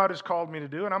what God has called me to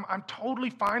do, and I'm totally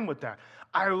fine with that.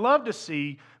 I love to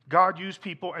see God use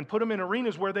people and put them in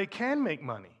arenas where they can make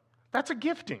money. That's a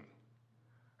gifting.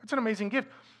 That's an amazing gift.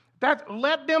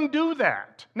 Let them do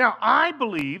that. Now, I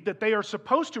believe that they are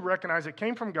supposed to recognize it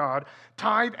came from God,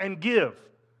 tithe and give.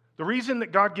 The reason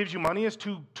that God gives you money is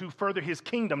to further His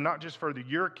kingdom, not just further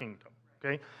your kingdom.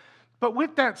 Okay? But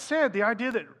with that said, the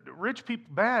idea that rich people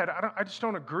bad, I just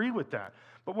don't agree with that.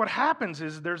 But what happens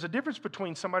is there's a difference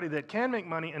between somebody that can make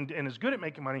money and is good at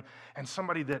making money and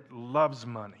somebody that loves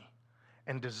money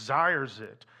and desires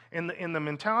it. In the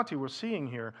mentality we're seeing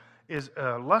here is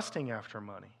lusting after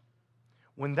money.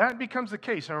 When that becomes the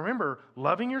case, and remember,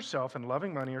 loving yourself and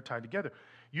loving money are tied together,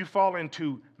 you fall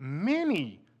into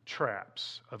many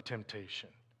traps of temptation,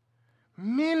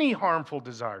 many harmful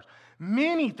desires,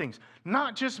 many things,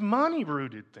 not just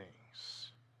money-rooted things.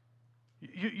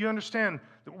 You understand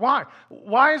why?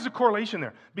 Why is the correlation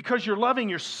there? Because you're loving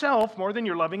yourself more than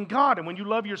you're loving God. And when you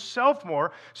love yourself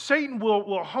more, Satan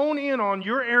will hone in on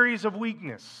your areas of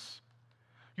weakness.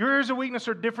 Your areas of weakness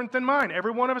are different than mine.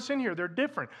 Every one of us in here, they're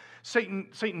different. Satan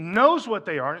knows what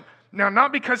they are. Now,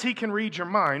 not because he can read your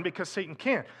mind, because Satan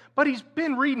can't, but he's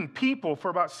been reading people for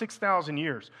about 6,000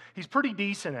 years. He's pretty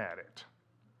decent at it.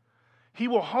 He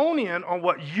will hone in on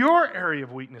what your area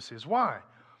of weakness is. Why?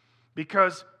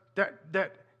 Because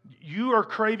that you are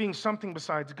craving something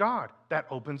besides God. That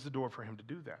opens the door for him to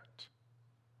do that.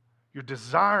 You're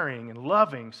desiring and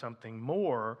loving something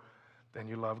more than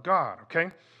you love God,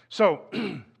 okay? So,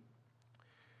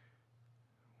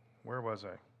 where was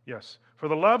I? Yes. For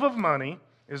the love of money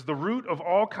is the root of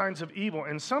all kinds of evil,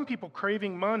 and some people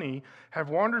craving money have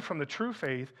wandered from the true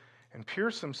faith and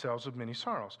pierced themselves with many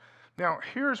sorrows. Now,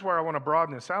 here's where I want to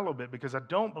broaden this out a little bit, because I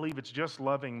don't believe it's just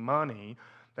loving money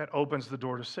that opens the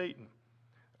door to Satan.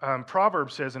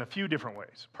 Proverbs says in a few different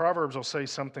ways. Proverbs will say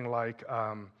something like,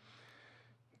 an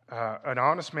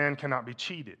honest man cannot be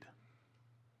cheated.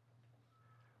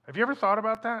 Have you ever thought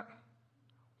about that?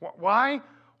 Why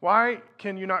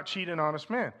can you not cheat an honest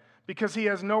man? Because he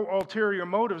has no ulterior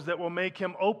motives that will make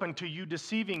him open to you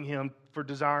deceiving him for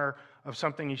desire of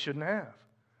something he shouldn't have.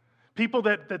 People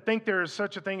that think there is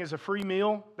such a thing as a free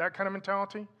meal, that kind of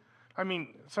mentality. I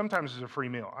mean, sometimes it's a free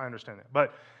meal. I understand that.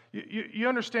 But you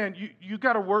understand, you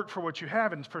got to work for what you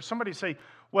have. And for somebody to say,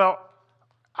 well,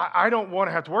 I don't want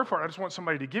to have to work for it. I just want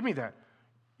somebody to give me that.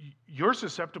 You're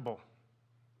susceptible.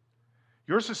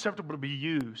 You're susceptible to be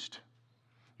used.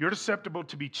 You're susceptible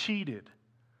to be cheated.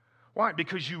 Why?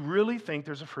 Because you really think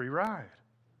there's a free ride.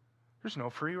 There's no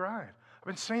free ride. I've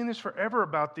been saying this forever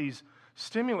about these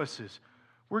stimuluses.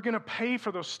 We're going to pay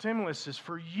for those stimuluses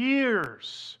for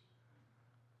years.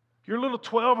 Your little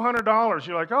 $1,200,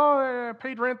 you're like, oh, I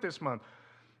paid rent this month.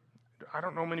 I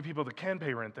don't know many people that can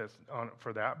pay rent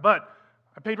for that, but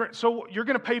I paid rent. So you're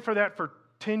going to pay for that for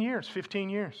 10 years, 15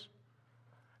 years.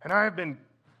 And I have been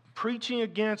preaching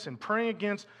against and praying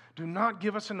against, do not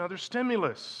give us another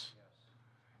stimulus.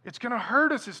 It's going to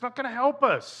hurt us. It's not going to help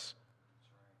us.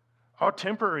 Oh,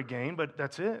 temporary gain, but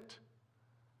that's it.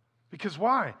 Because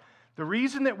why? The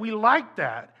reason that we like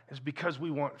that is because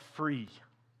we want free.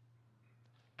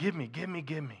 Give me, give me,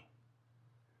 give me.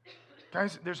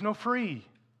 Guys, there's no free.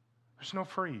 There's no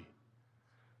free.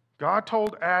 God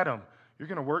told Adam, you're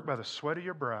going to work by the sweat of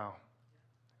your brow,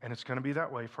 and it's going to be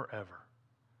that way forever.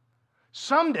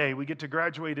 Someday we get to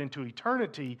graduate into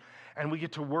eternity, and we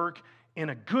get to work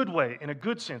in a good way, in a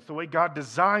good sense, the way God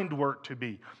designed work to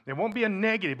be. It won't be a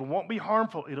negative. It won't be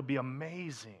harmful. It'll be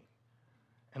amazing,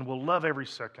 and we'll love every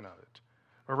second of it.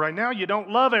 But right now, you don't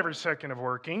love every second of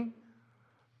working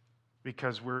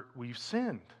because we've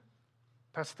sinned.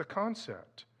 That's the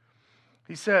concept.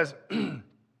 He says,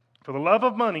 for the love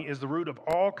of money is the root of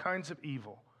all kinds of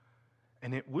evil,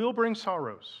 and it will bring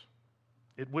sorrows.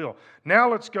 It will.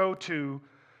 Now let's go to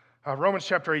Romans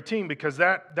chapter 18, because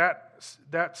that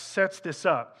sets this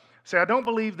up. See, I don't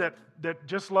believe that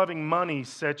just loving money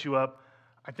sets you up.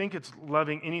 I think it's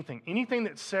loving anything. Anything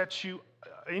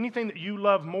that you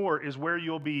love more is where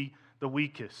you'll be the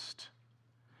weakest.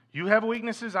 You have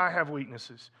weaknesses, I have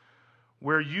weaknesses.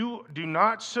 Where you do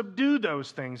not subdue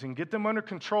those things and get them under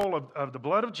control of the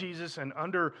blood of Jesus and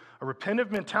under a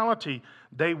repentant mentality,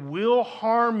 they will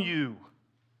harm you.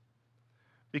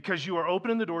 Because you are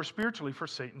opening the door spiritually for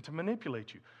Satan to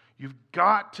manipulate you. You've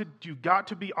got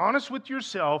to be honest with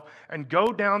yourself and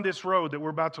go down this road that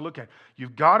we're about to look at.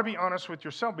 You've got to be honest with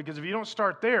yourself, because if you don't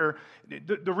start there,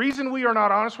 the reason we are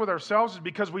not honest with ourselves is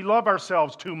because we love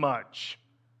ourselves too much.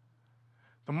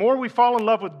 The more we fall in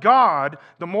love with God,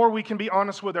 the more we can be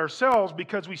honest with ourselves,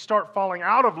 because we start falling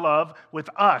out of love with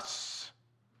us.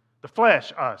 The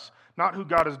flesh, us. Not who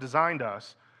God has designed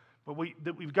us. But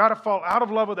we've got to fall out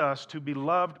of love with us to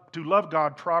love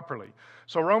God properly.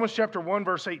 So Romans chapter 1,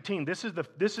 verse 18, this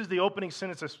is the opening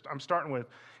sentence I'm starting with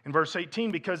in verse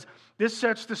 18, because this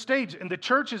sets the stage. And the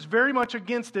church is very much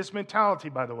against this mentality,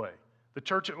 by the way, the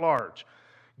church at large.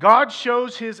 God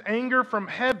shows his anger from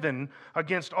heaven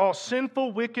against all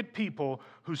sinful, wicked people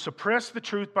who suppress the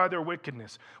truth by their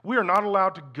wickedness. We are not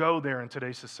allowed to go there in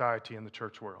today's society in the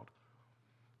church world.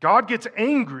 God gets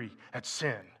angry at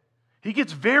sin. He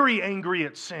gets very angry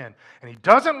at sin. And He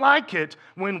doesn't like it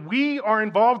when we are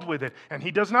involved with it. And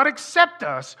He does not accept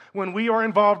us when we are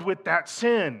involved with that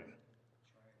sin.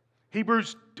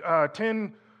 Hebrews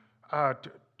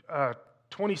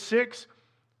 10:26.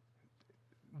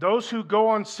 Those who go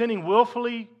on sinning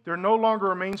willfully, there no longer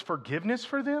remains forgiveness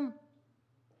for them.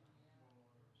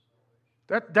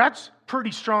 That's a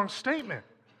pretty strong statement.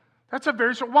 That's a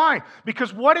very strong. Why?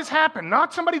 Because what has happened?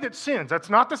 Not somebody that sins. That's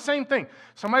not the same thing.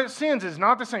 Somebody that sins is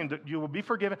not the same. That you will be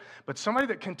forgiven. But somebody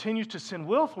that continues to sin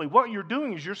willfully, what you're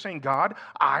doing is you're saying, God,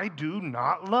 I do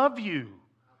not love you.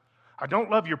 I don't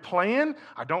love your plan.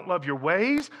 I don't love your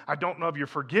ways. I don't love your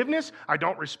forgiveness. I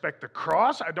don't respect the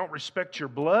cross. I don't respect your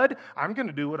blood. I'm going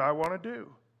to do what I want to do.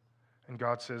 And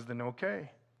God says, then okay.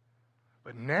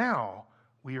 But now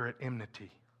we are at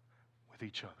enmity with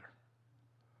each other.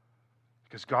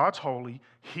 Because God's holy,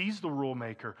 He's the rule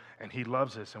maker, and He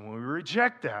loves us. And when we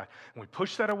reject that, and we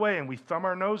push that away, and we thumb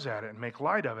our nose at it and make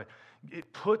light of it,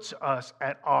 it puts us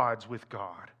at odds with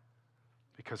God.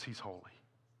 Because He's holy.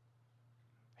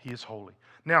 He is holy.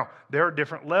 Now, there are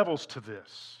different levels to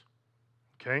this.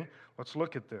 Okay? Let's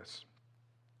look at this.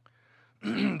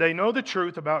 They know the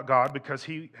truth about God because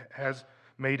He has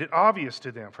made it obvious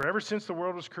to them. For ever since the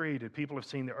world was created, people have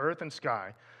seen the earth and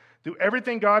sky. Through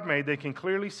everything God made, they can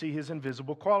clearly see His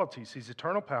invisible qualities, His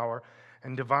eternal power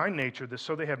and divine nature,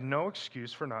 so they have no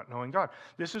excuse for not knowing God.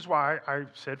 This is why I've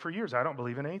said for years, I don't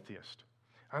believe in atheists.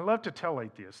 I love to tell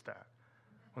atheists that.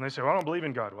 When they say, well, I don't believe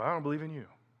in God. Well, I don't believe in you.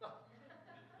 Well,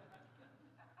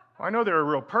 I know they're a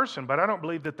real person, but I don't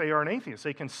believe that they are an atheist.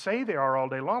 They can say they are all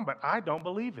day long, but I don't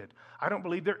believe it. I don't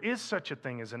believe there is such a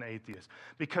thing as an atheist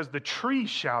because the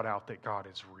trees shout out that God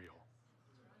is real.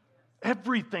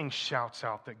 Everything shouts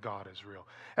out that God is real.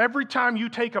 Every time you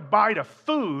take a bite of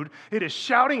food, it is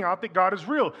shouting out that God is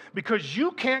real because you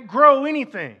can't grow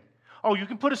anything. Oh, you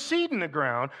can put a seed in the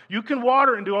ground, you can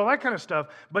water it and do all that kind of stuff,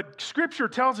 but Scripture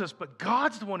tells us, but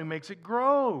God's the one who makes it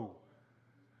grow.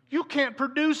 You can't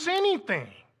produce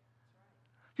anything.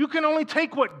 You can only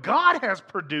take what God has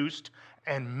produced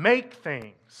and make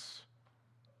things.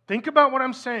 Think about what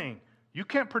I'm saying. You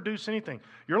can't produce anything.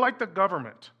 You're like the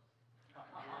government.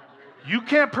 You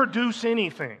can't produce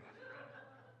anything.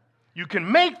 You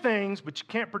can make things, but you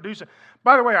can't produce it.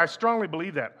 By the way, I strongly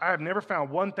believe that. I have never found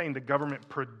one thing the government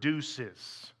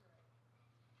produces.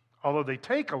 Although they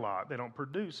take a lot, they don't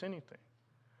produce anything.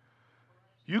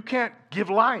 You can't give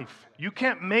life. You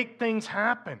can't make things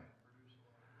happen.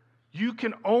 You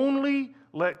can only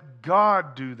let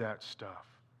God do that stuff.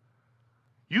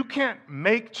 You can't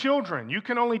make children. You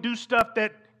can only do stuff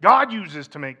that God uses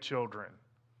to make children.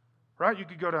 Right? You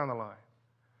could go down the line.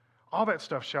 All that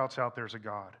stuff shouts out there's a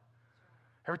God.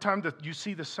 Every time that you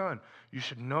see the sun, you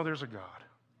should know there's a God.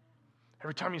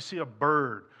 Every time you see a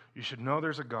bird, you should know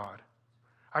there's a God.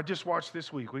 I just watched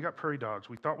this week. We got prairie dogs.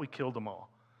 We thought we killed them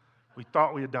all. We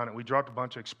thought we had done it. We dropped a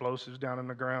bunch of explosives down in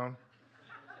the ground.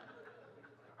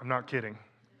 I'm not kidding.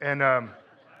 And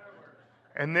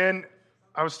then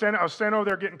I was standing over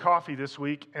there getting coffee this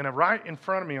week, and right in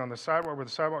front of me on the sidewalk, where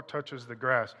the sidewalk touches the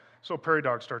grass, so a prairie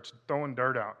dog starts throwing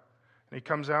dirt out. And he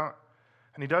comes out,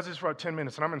 and he does this for about 10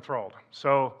 minutes, and I'm enthralled.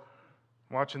 So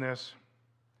I'm watching this,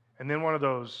 and then one of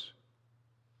those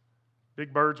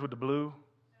big birds with the blue,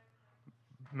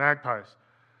 magpies.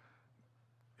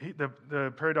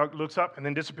 The prairie dog looks up and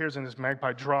then disappears, and this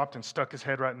magpie dropped and stuck his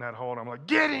head right in that hole, and I'm like,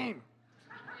 get him!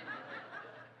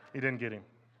 He didn't get him.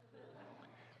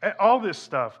 All this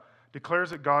stuff declares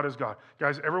that God is God.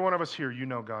 Guys, every one of us here, you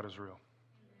know God is real.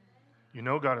 You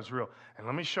know God is real. And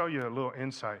let me show you a little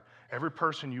insight. Every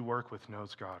person you work with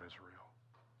knows God is real.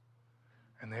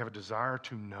 And they have a desire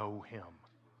to know Him,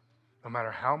 no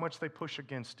matter how much they push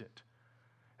against it.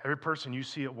 Every person you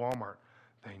see at Walmart,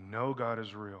 they know God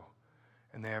is real.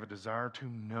 And they have a desire to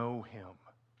know Him.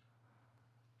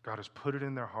 God has put it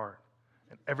in their heart.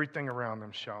 And everything around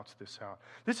them shouts this out.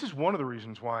 This is one of the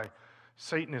reasons why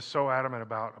Satan is so adamant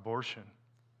about abortion.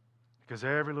 Because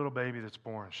every little baby that's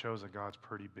born shows that God's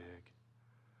pretty big.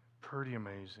 Pretty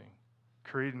amazing.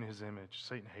 Created in His image.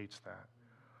 Satan hates that.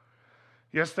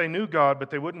 Yes, they knew God, but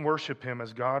they wouldn't worship Him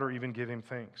as God or even give Him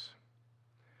thanks.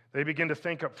 They began to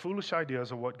think up foolish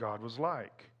ideas of what God was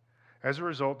like. As a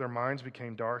result, their minds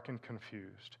became dark and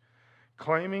confused.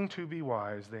 Claiming to be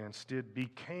wise, they instead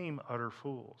became utter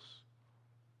fools.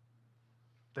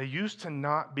 They used to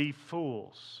not be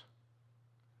fools.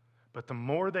 But the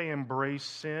more they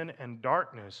embraced sin and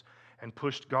darkness and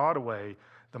pushed God away,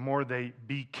 the more they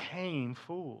became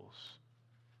fools.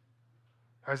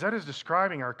 As that is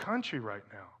describing our country right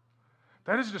now.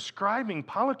 That is describing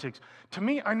politics. To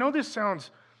me, I know this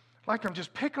sounds like I'm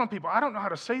just picking on people. I don't know how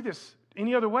to say this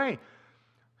any other way.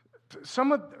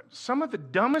 Some of the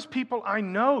dumbest people I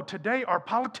know today are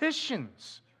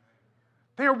politicians.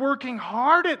 They are working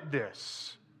hard at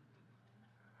this.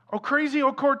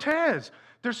 Ocasio-Cortez,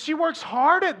 she works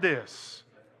hard at this.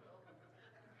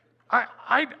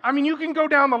 I mean, you can go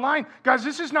down the line. Guys,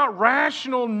 this is not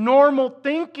rational, normal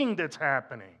thinking that's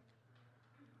happening.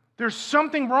 There's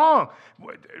something wrong.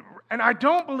 And I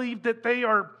don't believe that they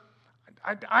are,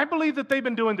 I believe that they've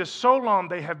been doing this so long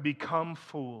they have become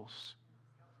fools.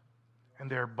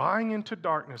 And they're buying into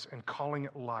darkness and calling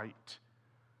it light.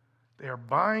 They are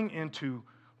buying into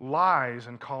lies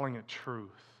and calling it truth.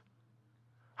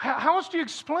 How else do you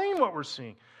explain what we're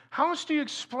seeing? How else do you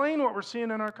explain what we're seeing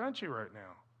in our country right now?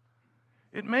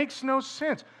 It makes no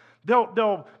sense.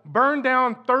 They'll burn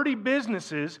down 30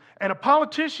 businesses, and a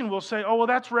politician will say, oh, well,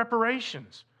 that's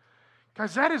reparations.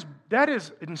 Guys, that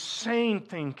is insane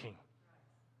thinking.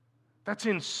 That's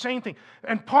insane thing.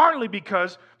 And partly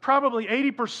because probably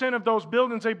 80% of those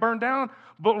buildings they burned down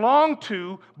belong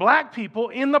to black people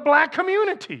in the black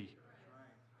community.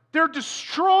 They're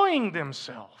destroying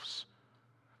themselves.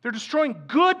 They're destroying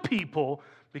good people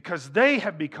because they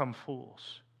have become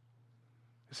fools.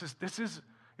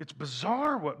 It's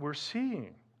bizarre what we're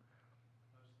seeing.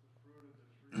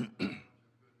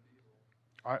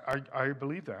 I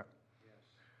believe that.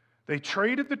 They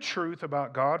traded the truth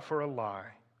about God for a lie.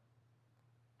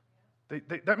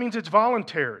 That means it's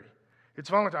voluntary. It's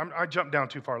voluntary. I jumped down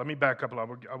too far. Let me back up a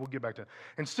little. I will get back to that.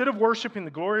 Instead of worshiping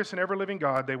the glorious and ever-living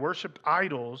God, they worshiped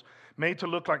idols made to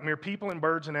look like mere people and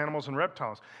birds and animals and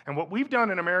reptiles. And what we've done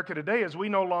in America today is we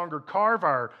no longer carve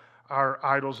our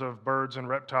idols of birds and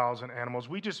reptiles and animals.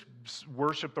 We just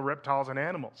worship the reptiles and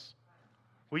animals.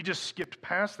 We just skipped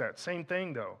past that. Same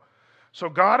thing, though. So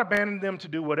God abandoned them to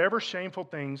do whatever shameful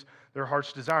things their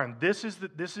hearts desire. And this is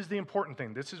the important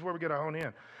thing. This is where we get to hone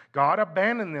in. God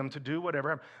abandoned them to do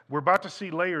whatever. We're about to see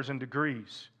layers and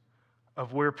degrees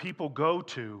of where people go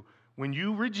to when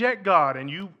you reject God and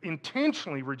you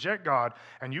intentionally reject God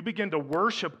and you begin to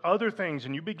worship other things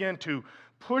and you begin to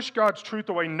push God's truth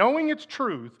away, knowing it's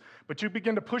truth, but you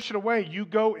begin to push it away, you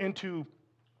go into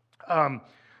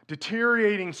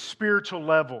deteriorating spiritual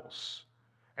levels.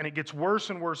 And it gets worse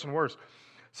and worse and worse. It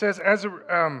says,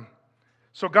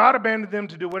 so God abandoned them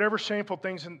to do whatever shameful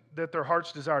things that their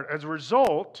hearts desired. As a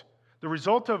result, the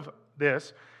result of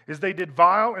this is they did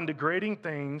vile and degrading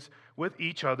things with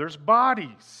each other's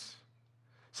bodies.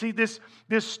 See, this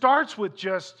starts with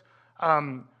just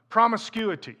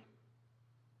promiscuity.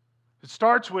 It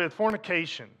starts with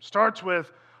fornication. Starts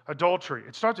with adultery.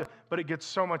 But it gets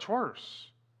so much worse.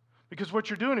 Because what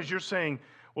you're doing is you're saying,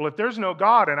 well, if there's no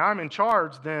God and I'm in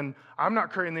charge, then I'm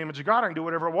not creating the image of God. I can do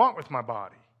whatever I want with my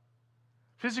body.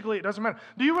 Physically, it doesn't matter.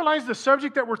 Do you realize the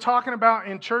subject that we're talking about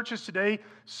in churches today,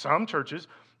 some churches,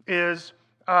 is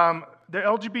the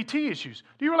LGBT issues?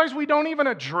 Do you realize we don't even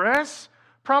address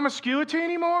promiscuity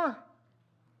anymore?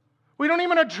 We don't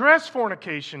even address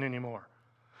fornication anymore.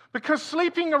 Because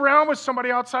sleeping around with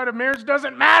somebody outside of marriage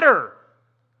doesn't matter.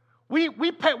 We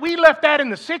left that in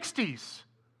the 60s.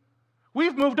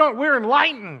 We've moved on. We're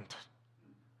enlightened.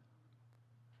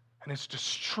 And it's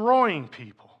destroying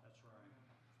people.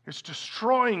 It's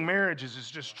destroying marriages. It's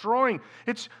destroying.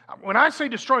 When I say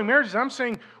destroying marriages, I'm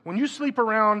saying when you sleep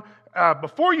around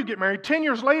before you get married, 10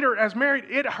 years later as married,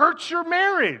 it hurts your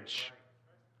marriage.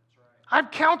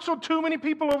 I've counseled too many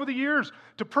people over the years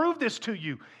to prove this to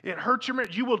you. It hurts your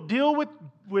marriage. You will deal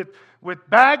with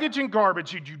baggage and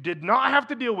garbage you did not have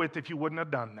to deal with if you wouldn't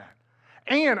have done that.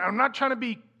 And I'm not trying to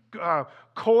be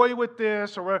coy with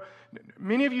this, or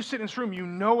many of you sit in this room, you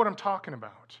know what I'm talking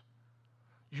about.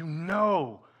 You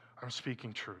know I'm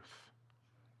speaking truth.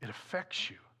 It affects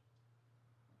you.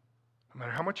 No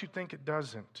matter how much you think it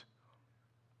doesn't.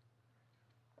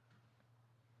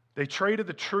 They traded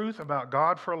the truth about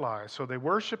God for a lie, so they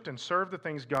worshiped and served the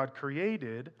things God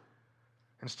created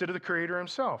instead of the Creator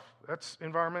Himself. That's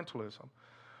environmentalism.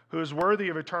 Who is worthy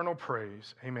of eternal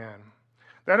praise. Amen.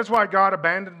 That is why God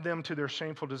abandoned them to their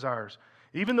shameful desires.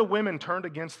 Even the women turned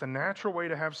against the natural way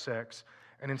to have sex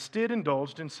and instead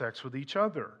indulged in sex with each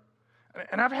other.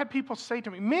 And I've had people say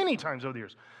to me many times over the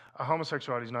years,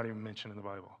 homosexuality is not even mentioned in the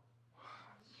Bible.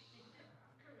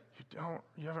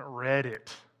 You haven't read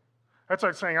it. That's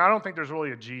like saying, I don't think there's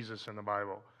really a Jesus in the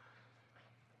Bible.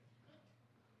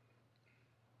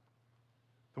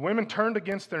 The women turned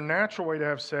against their natural way to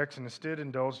have sex and instead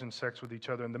indulged in sex with each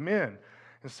other. And the men,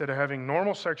 instead of having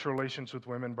normal sexual relations with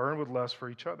women, burned with lust for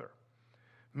each other.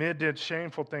 Men did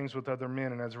shameful things with other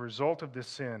men, and as a result of this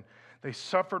sin, they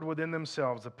suffered within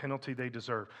themselves the penalty they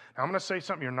deserved. Now, I'm going to say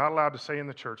something you're not allowed to say in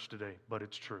the church today, but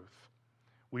it's truth.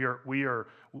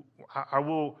 I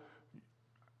will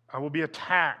be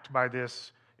attacked by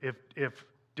this if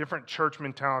different church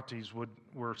mentalities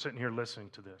were sitting here listening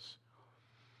to this.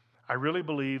 I really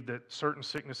believe that certain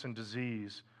sickness and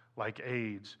disease, like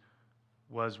AIDS,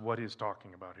 was what he's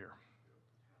talking about here.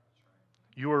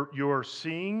 You're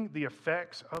seeing the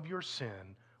effects of your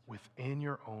sin within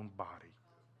your own body.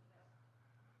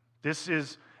 This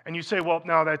is, and you say, well,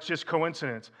 no, that's just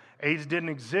coincidence. AIDS didn't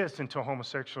exist until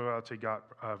homosexuality got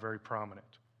very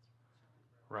prominent,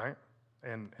 right?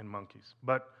 And monkeys.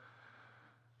 But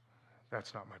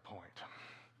that's not my point.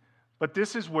 But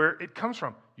this is where it comes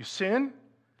from. You sin,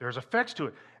 there's effects to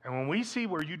it. And when we see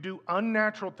where you do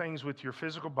unnatural things with your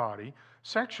physical body,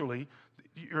 sexually,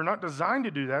 you're not designed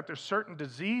to do that. There's certain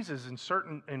diseases and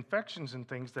certain infections and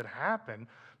things that happen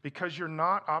because you're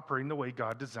not operating the way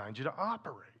God designed you to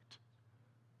operate.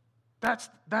 That's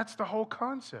the whole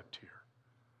concept here.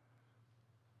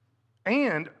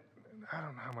 And I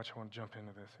don't know how much I want to jump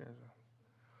into this here.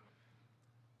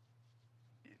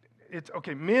 It's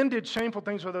okay. Men did shameful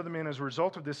things with other men as a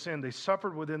result of this sin. They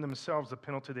suffered within themselves the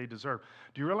penalty they deserve.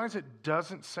 Do you realize it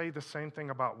doesn't say the same thing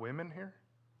about women here?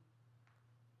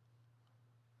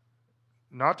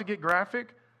 Not to get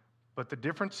graphic, but the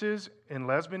differences in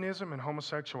lesbianism and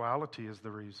homosexuality is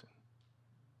the reason.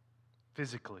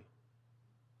 Physically.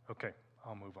 Okay,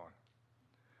 I'll move on.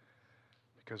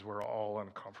 Because we're all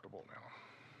uncomfortable now.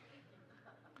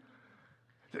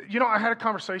 You know, I had a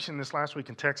conversation this last week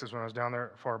in Texas when I was down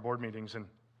there for our board meetings,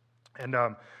 and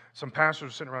some pastors were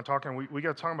sitting around talking, and we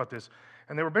got talking about this,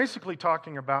 and they were basically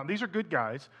talking about, these are good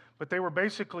guys, but they were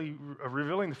basically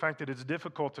revealing the fact that it's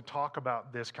difficult to talk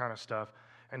about this kind of stuff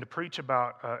and to preach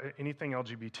about anything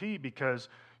LGBT because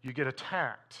you get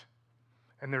attacked,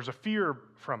 and there's a fear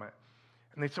from it.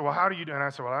 And they said, well, how do you do it? And I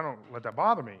said, well, I don't let that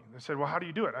bother me. They said, well, how do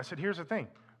you do it? I said, here's the thing.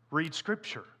 Read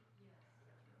Scripture.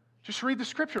 Just read the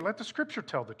Scripture. Let the Scripture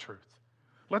tell the truth.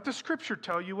 Let the Scripture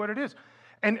tell you what it is.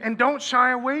 And don't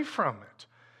shy away from it.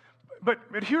 But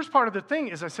here's part of the thing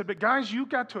is I said, but guys, you've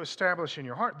got to establish in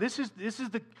your heart. This is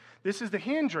the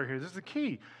hinge right here. This is the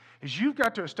key. Is you've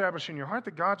got to establish in your heart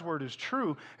that God's word is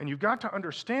true, and you've got to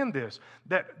understand this,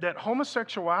 that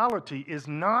homosexuality is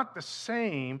not the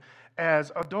same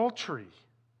as adultery.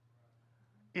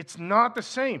 It's not the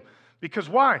same. Because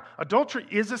why? Adultery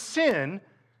is a sin.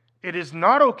 It is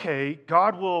not okay.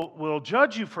 God will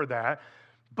judge you for that.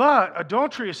 But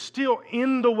adultery is still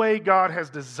in the way God has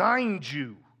designed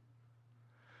you.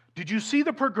 Did you see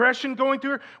the progression going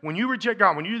through it? When you reject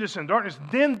God, when you do this in darkness,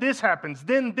 then this happens,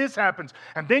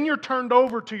 and then you're turned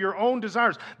over to your own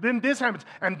desires, then this happens,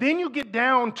 and then you get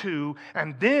down to,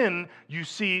 and then you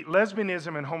see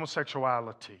lesbianism and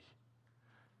homosexuality.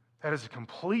 That is a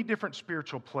complete different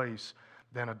spiritual place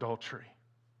than adultery.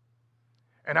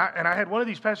 And I had one of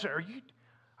these pastors,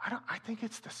 I think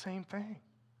it's the same thing.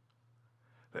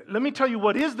 Let me tell you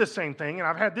what is the same thing, and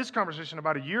I've had this conversation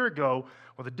about a year ago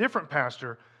with a different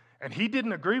pastor, and he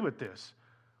didn't agree with this.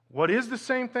 What is the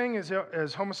same thing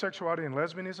as homosexuality and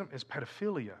lesbianism is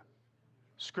pedophilia,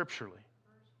 scripturally.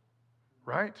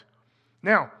 Right?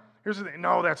 Now, here's the thing.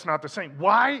 No, that's not the same.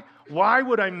 Why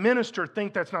would a minister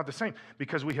think that's not the same?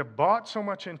 Because we have bought so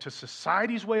much into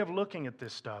society's way of looking at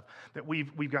this stuff that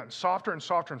we've gotten softer and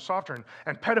softer and softer.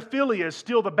 And pedophilia is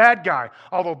still the bad guy,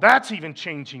 although that's even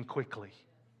changing quickly.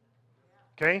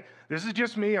 Okay? This is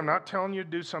just me. I'm not telling you to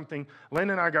do something. Lynn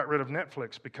and I got rid of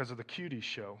Netflix because of the Cuties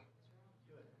show.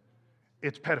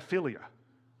 It's pedophilia.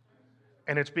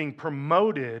 And it's being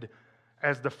promoted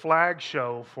as the flag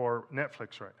show for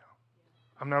Netflix right now.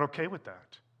 I'm not okay with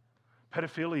that.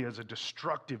 Pedophilia is a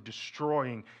destructive,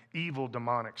 destroying, evil,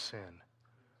 demonic sin.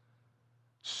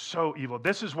 So evil.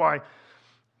 This is why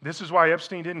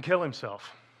Epstein didn't kill himself.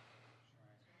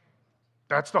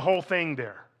 That's the whole thing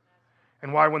there.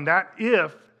 And why when that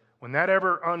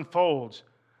ever unfolds,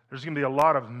 there's going to be a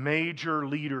lot of major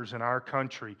leaders in our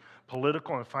country,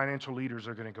 political and financial leaders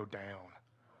are going to go down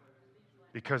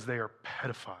because they are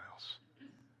pedophiles.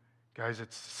 Guys,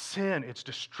 it's sin. It's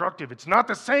destructive. It's not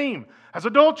the same as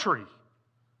adultery,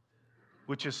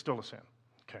 which is still a sin.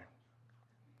 Okay.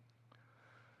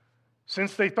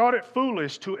 Since they thought it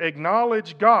foolish to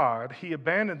acknowledge God, he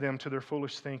abandoned them to their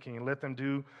foolish thinking and let them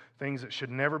do things that should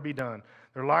never be done.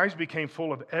 Their lives became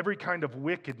full of every kind of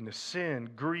wickedness, sin,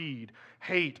 greed,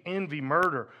 hate, envy,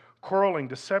 murder, quarreling,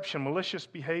 deception, malicious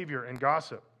behavior, and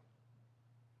gossip.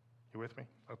 You with me?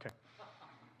 Okay.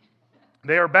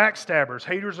 They are backstabbers,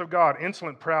 haters of God,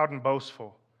 insolent, proud, and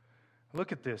boastful.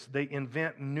 Look at this. They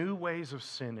invent new ways of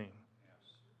sinning.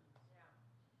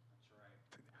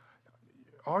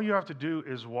 All you have to do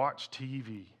is watch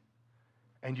TV,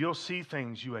 and you'll see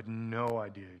things you had no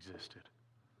idea existed.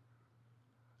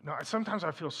 No, sometimes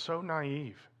I feel so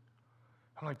naive.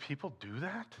 I'm like, people do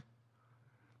that?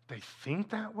 They think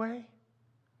that way?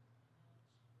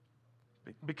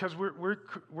 Because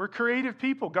we're creative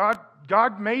people.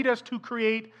 God made us to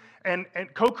create and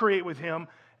co-create with Him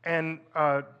and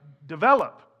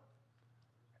develop.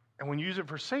 And when you use it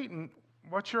for Satan,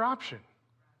 what's your option?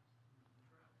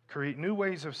 Create new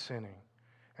ways of sinning.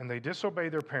 And they disobey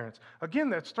their parents. Again,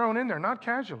 that's thrown in there, not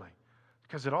casually.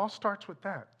 Because it all starts with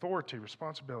that. Authority,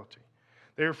 responsibility.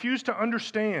 They refuse to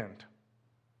understand.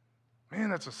 Man,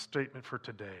 that's a statement for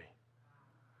today.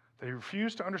 They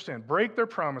refuse to understand, break their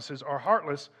promises, are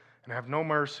heartless, and have no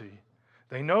mercy.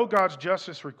 They know God's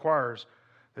justice requires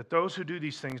that those who do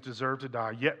these things deserve to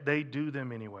die, yet they do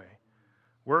them anyway.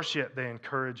 Worse yet, they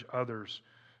encourage others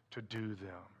to do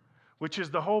them, which is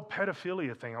the whole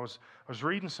pedophilia thing. I was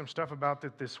reading some stuff about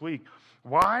that this week.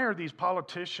 Why are these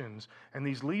politicians and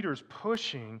these leaders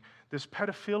pushing this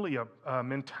pedophilia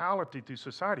mentality through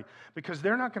society? Because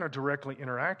they're not going to directly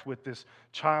interact with this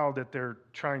child that they're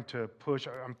trying to push.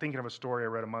 I'm thinking of a story I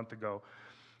read a month ago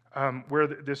where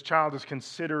this child is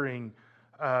considering,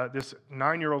 this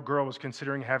 9-year-old girl was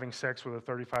considering having sex with a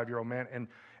 35-year-old man.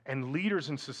 And leaders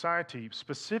in society,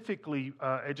 specifically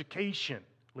education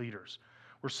leaders,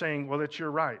 we're saying, well, that's your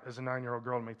right as a 9-year-old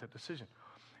girl to make that decision.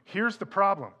 Here's the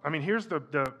problem. Here's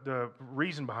the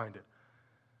reason behind it.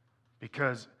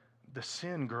 Because the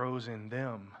sin grows in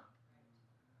them.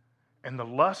 And the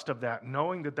lust of that,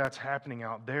 knowing that that's happening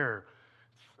out there,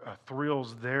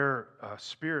 thrills their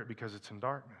spirit because it's in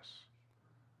darkness.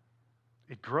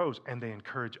 It grows, and they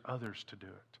encourage others to do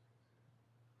it.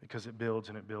 Because it builds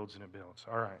and it builds and it builds.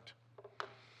 All right.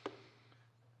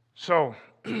 So,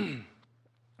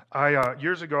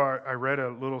 years ago, I read a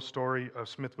little story of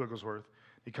Smith Wigglesworth.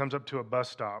 He comes up to a bus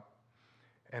stop,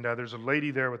 and there's a lady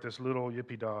there with this little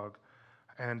yippy dog.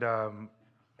 And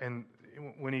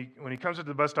when he comes to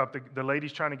the bus stop, the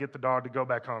lady's trying to get the dog to go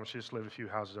back home. She just lived a few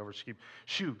houses over. She keeps,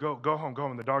 shoo, go home.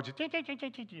 And the dog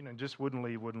just wouldn't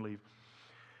leave.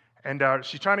 And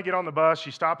she's trying to get on the bus.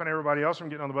 She's stopping everybody else from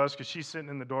getting on the bus because she's sitting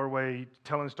in the doorway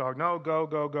telling this dog, no,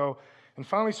 go. And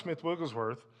finally, Smith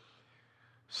Wigglesworth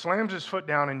slams his foot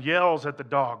down and yells at the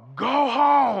dog, go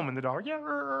home! And the dog,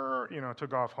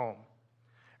 took off home.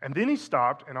 And then he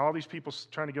stopped, and all these people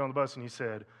trying to get on the bus, and he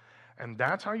said, and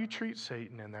that's how you treat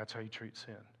Satan, and that's how you treat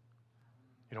sin.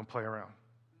 You don't play around.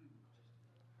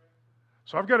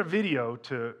 So I've got a video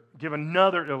to give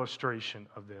another illustration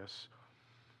of this.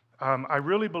 I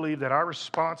really believe that our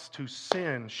response to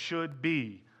sin should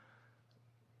be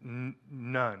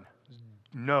none,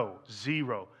 no,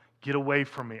 zero. Get away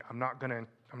from me. I'm not going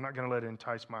to let it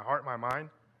entice my heart, my mind.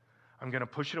 I'm going to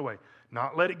push it away.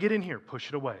 Not let it get in here. Push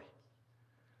it away.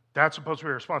 That's supposed to be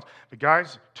a response. But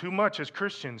guys, too much as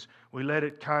Christians, we let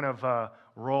it kind of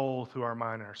roll through our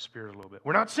mind and our spirit a little bit.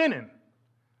 We're not sinning,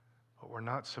 but we're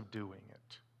not subduing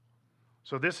it.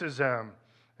 So this is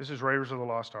Raiders of the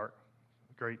Lost Ark,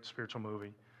 great spiritual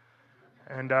movie,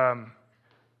 and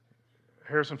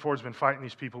Harrison Ford's been fighting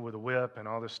these people with a whip and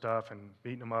all this stuff and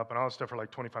beating them up and all this stuff for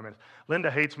like 25 minutes. Linda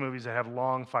hates movies that have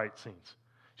long fight scenes.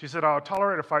 She said, I'll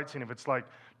tolerate a fight scene if it's like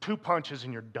 2 punches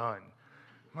and you're done.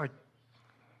 I'm like,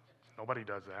 nobody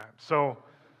does that. So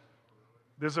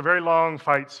this is a very long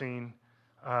fight scene.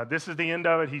 This is the end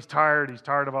of it. He's tired. He's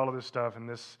tired of all of this stuff, and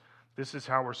this is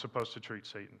how we're supposed to treat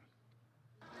Satan.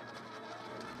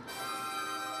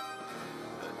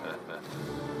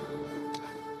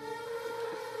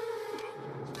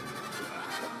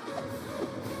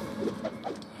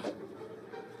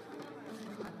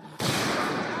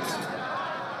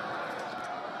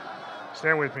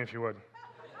 Stand with me if you would.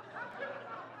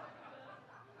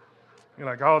 You're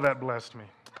like, oh, that blessed me.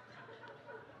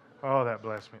 Oh, that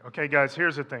blessed me. Okay, guys,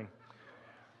 here's the thing.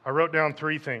 I wrote down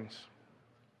 3 things.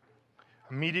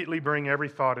 Immediately bring every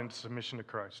thought into submission to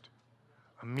Christ.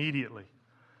 Immediately.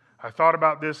 I thought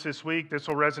about this week. This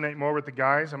will resonate more with the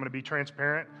guys. I'm going to be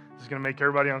transparent. This is going to make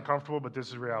everybody uncomfortable, but this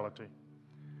is reality.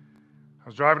 I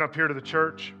was driving up here to the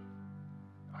church.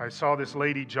 I saw this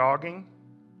lady jogging.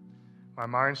 My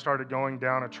mind started going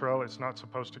down a trail it's not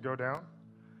supposed to go down.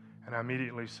 And I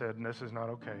immediately said, this is not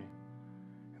okay.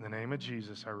 In the name of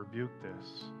Jesus, I rebuke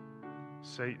this.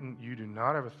 Satan, you do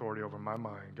not have authority over my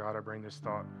mind. God, I bring this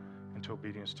thought into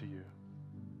obedience to you.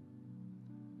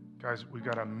 Guys, we've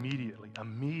got to immediately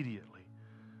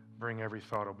bring every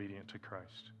thought obedient to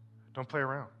Christ. Don't play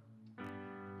around.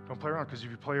 Don't play around, because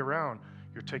if you play around,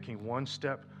 you're taking one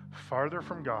step farther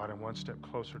from God and one step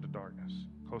closer to darkness,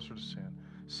 closer to sin.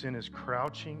 Sin is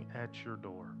crouching at your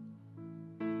door.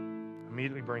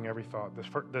 Immediately bring every thought.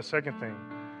 The second thing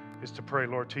is to pray,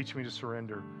 Lord, teach me to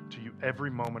surrender to you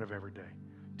every moment of every day.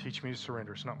 Teach me to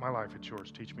surrender. It's not my life, it's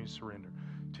yours. Teach me to surrender.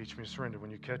 Teach me to surrender. When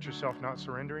you catch yourself not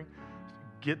surrendering,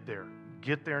 get there.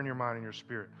 Get there in your mind and your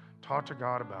spirit. Talk to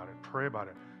God about it. Pray about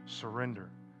it. Surrender.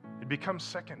 It becomes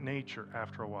second nature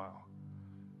after a while.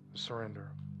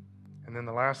 Surrender. And then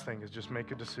the last thing is just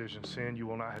make a decision. Sin, you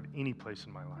will not have any place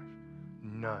in my life.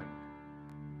 None.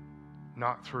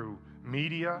 Not through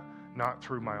media, not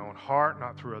through my own heart,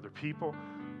 not through other people.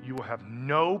 You will have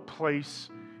no place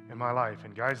in my life.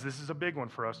 And guys, this is a big one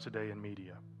for us today in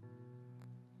media.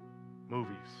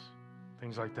 Movies,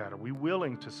 things like that. Are we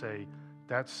willing to say,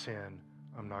 that's sin,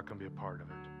 I'm not going to be a part of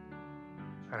it?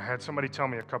 And I had somebody tell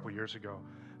me a couple years ago,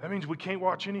 that means we can't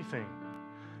watch anything.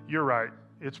 You're right.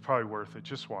 It's probably worth it.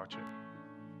 Just watch it.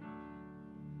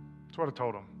 That's what I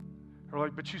told them. They're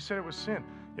like, but you said it was sin.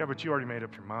 Yeah, but you already made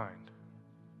up your mind.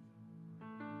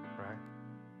 Right?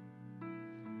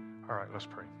 All right, let's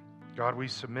pray. God, we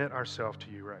submit ourselves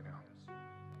to you right now.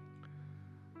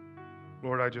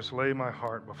 Lord, I just lay my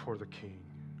heart before the King.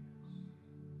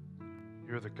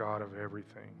 You're the God of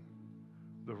everything,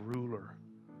 the ruler,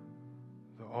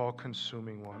 the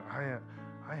all-consuming one. I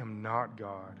am not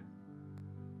God.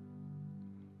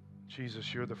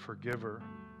 Jesus, you're the forgiver.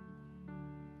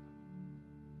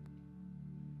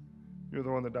 You're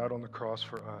the one that died on the cross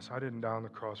for us. I didn't die on the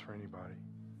cross for anybody.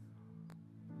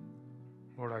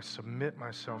 Lord, I submit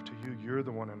myself to you. You're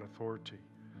the one in authority.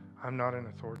 I'm not in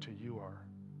authority. You are.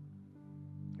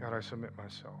 God, I submit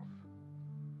myself.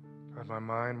 God, my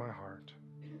mind, my heart.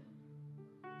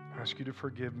 I ask you to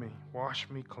forgive me. Wash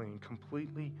me clean.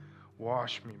 Completely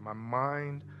wash me. My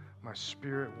mind, my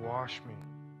spirit, wash me.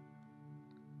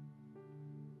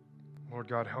 Lord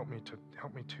God, help me to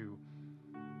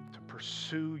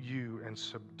pursue you and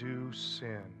subdue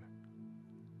sin.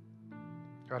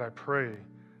 God, I pray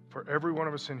for every one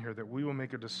of us in here that we will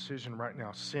make a decision right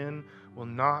now. Sin will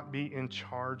not be in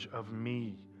charge of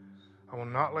me. I will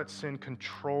not let sin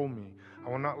control me. I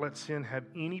will not let sin have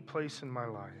any place in my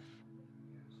life.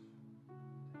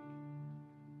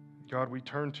 God, we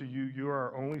turn to you. You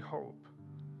are our only hope.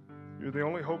 You're the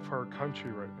only hope for our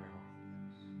country right now.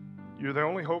 You're the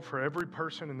only hope for every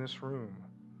person in this room.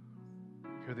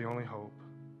 You're the only hope.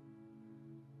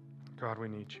 God, we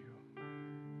need you.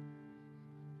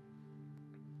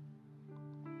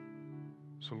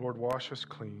 So, Lord, wash us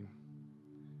clean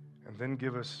and then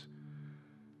give us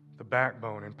the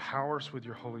backbone. Empower us with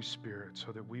your Holy Spirit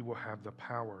so that we will have the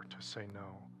power to say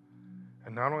no.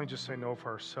 And not only just say no for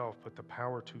ourselves, but the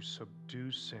power to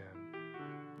subdue sin.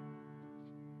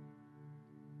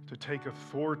 To take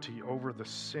authority over the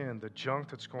sin, the junk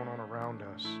that's going on around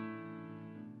us.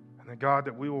 And that, God,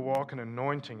 that we will walk in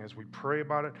anointing as we pray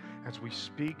about it, as we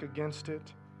speak against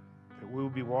it, that we will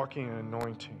be walking in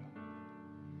anointing.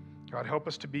 God, help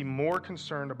us to be more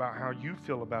concerned about how you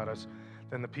feel about us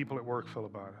than the people at work feel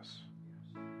about us.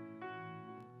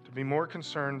 To be more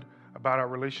concerned about our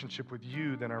relationship with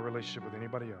you than our relationship with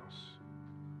anybody else.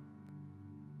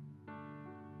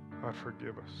 God,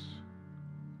 forgive us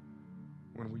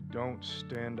when we don't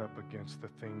stand up against the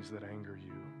things that anger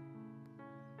you.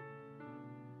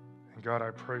 And God,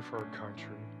 I pray for our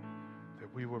country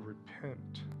that we will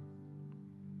repent.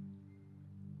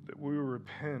 That we will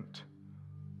repent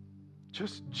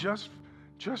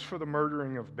just for the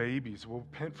murdering of babies. We'll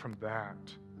repent from that.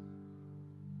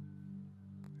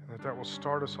 And that will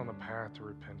start us on the path to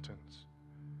repentance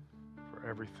for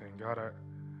everything. God, I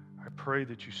pray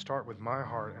that you start with my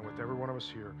heart and with every one of us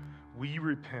here. We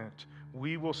repent.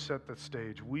 We will set the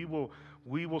stage. We will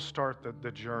start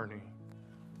the journey.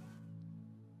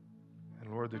 And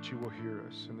Lord, that you will hear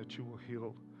us and that you will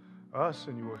heal us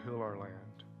and you will heal our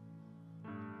land.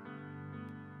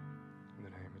 In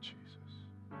the name of Jesus.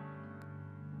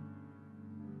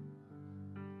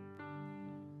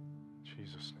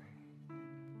 Jesus' name.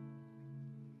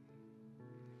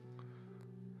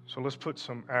 So let's put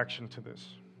some action to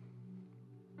this.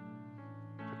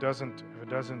 If it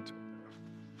doesn't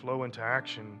flow into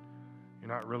action, you're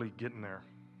not really getting there.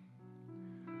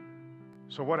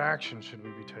 So what action should we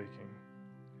be taking?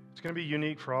 It's going to be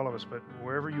unique for all of us, but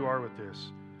wherever you are with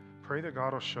this, pray that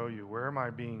God will show you, where am I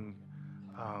being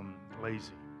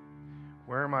lazy?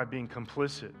 Where am I being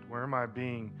complicit? Where am I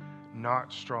being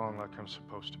not strong like I'm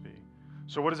supposed to be?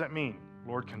 So what does that mean?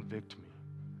 Lord, convict me.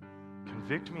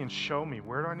 Convict me and show me,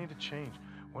 where do I need to change?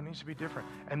 What needs to be different?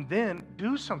 And then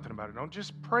do something about it. Don't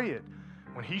just pray it.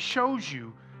 When he shows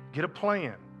you, get a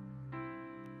plan.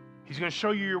 He's going to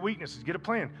show you your weaknesses. Get a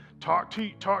plan. Talk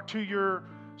to your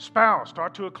spouse.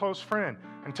 Talk to a close friend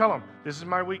and tell them, this is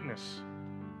my weakness.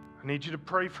 I need you to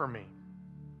pray for me.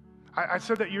 I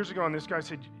said that years ago, and this guy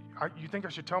said, you think I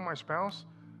should tell my spouse?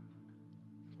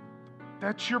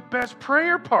 That's your best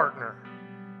prayer partner.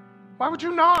 Why would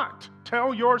you not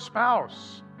tell your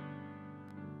spouse?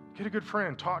 Get a good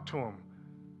friend. Talk to him.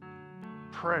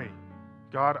 Pray.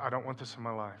 God, I don't want this in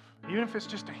my life. Even if it's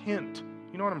just a hint.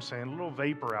 You know what I'm saying? A little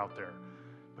vapor out there.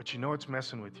 But you know it's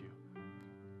messing with you.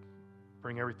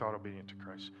 Bring every thought obedient to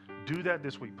Christ. Do that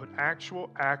this week. Put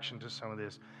actual action to some of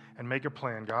this and make a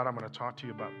plan. God, I'm going to talk to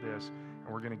you about this,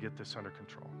 and we're going to get this under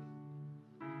control.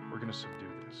 We're going to subdue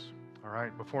this. All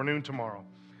right? Before noon tomorrow,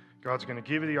 God's going to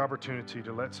give you the opportunity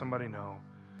to let somebody know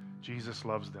Jesus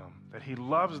loves them, that he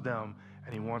loves them,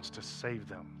 and he wants to save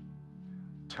them.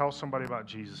 Tell somebody about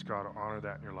Jesus. God will honor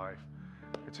that in your life.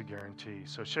 It's a guarantee.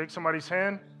 So shake somebody's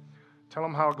hand. Tell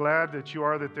them how glad that you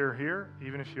are that they're here,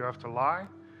 even if you have to lie.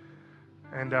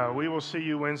 And we will see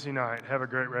you Wednesday night. Have a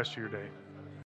great rest of your day.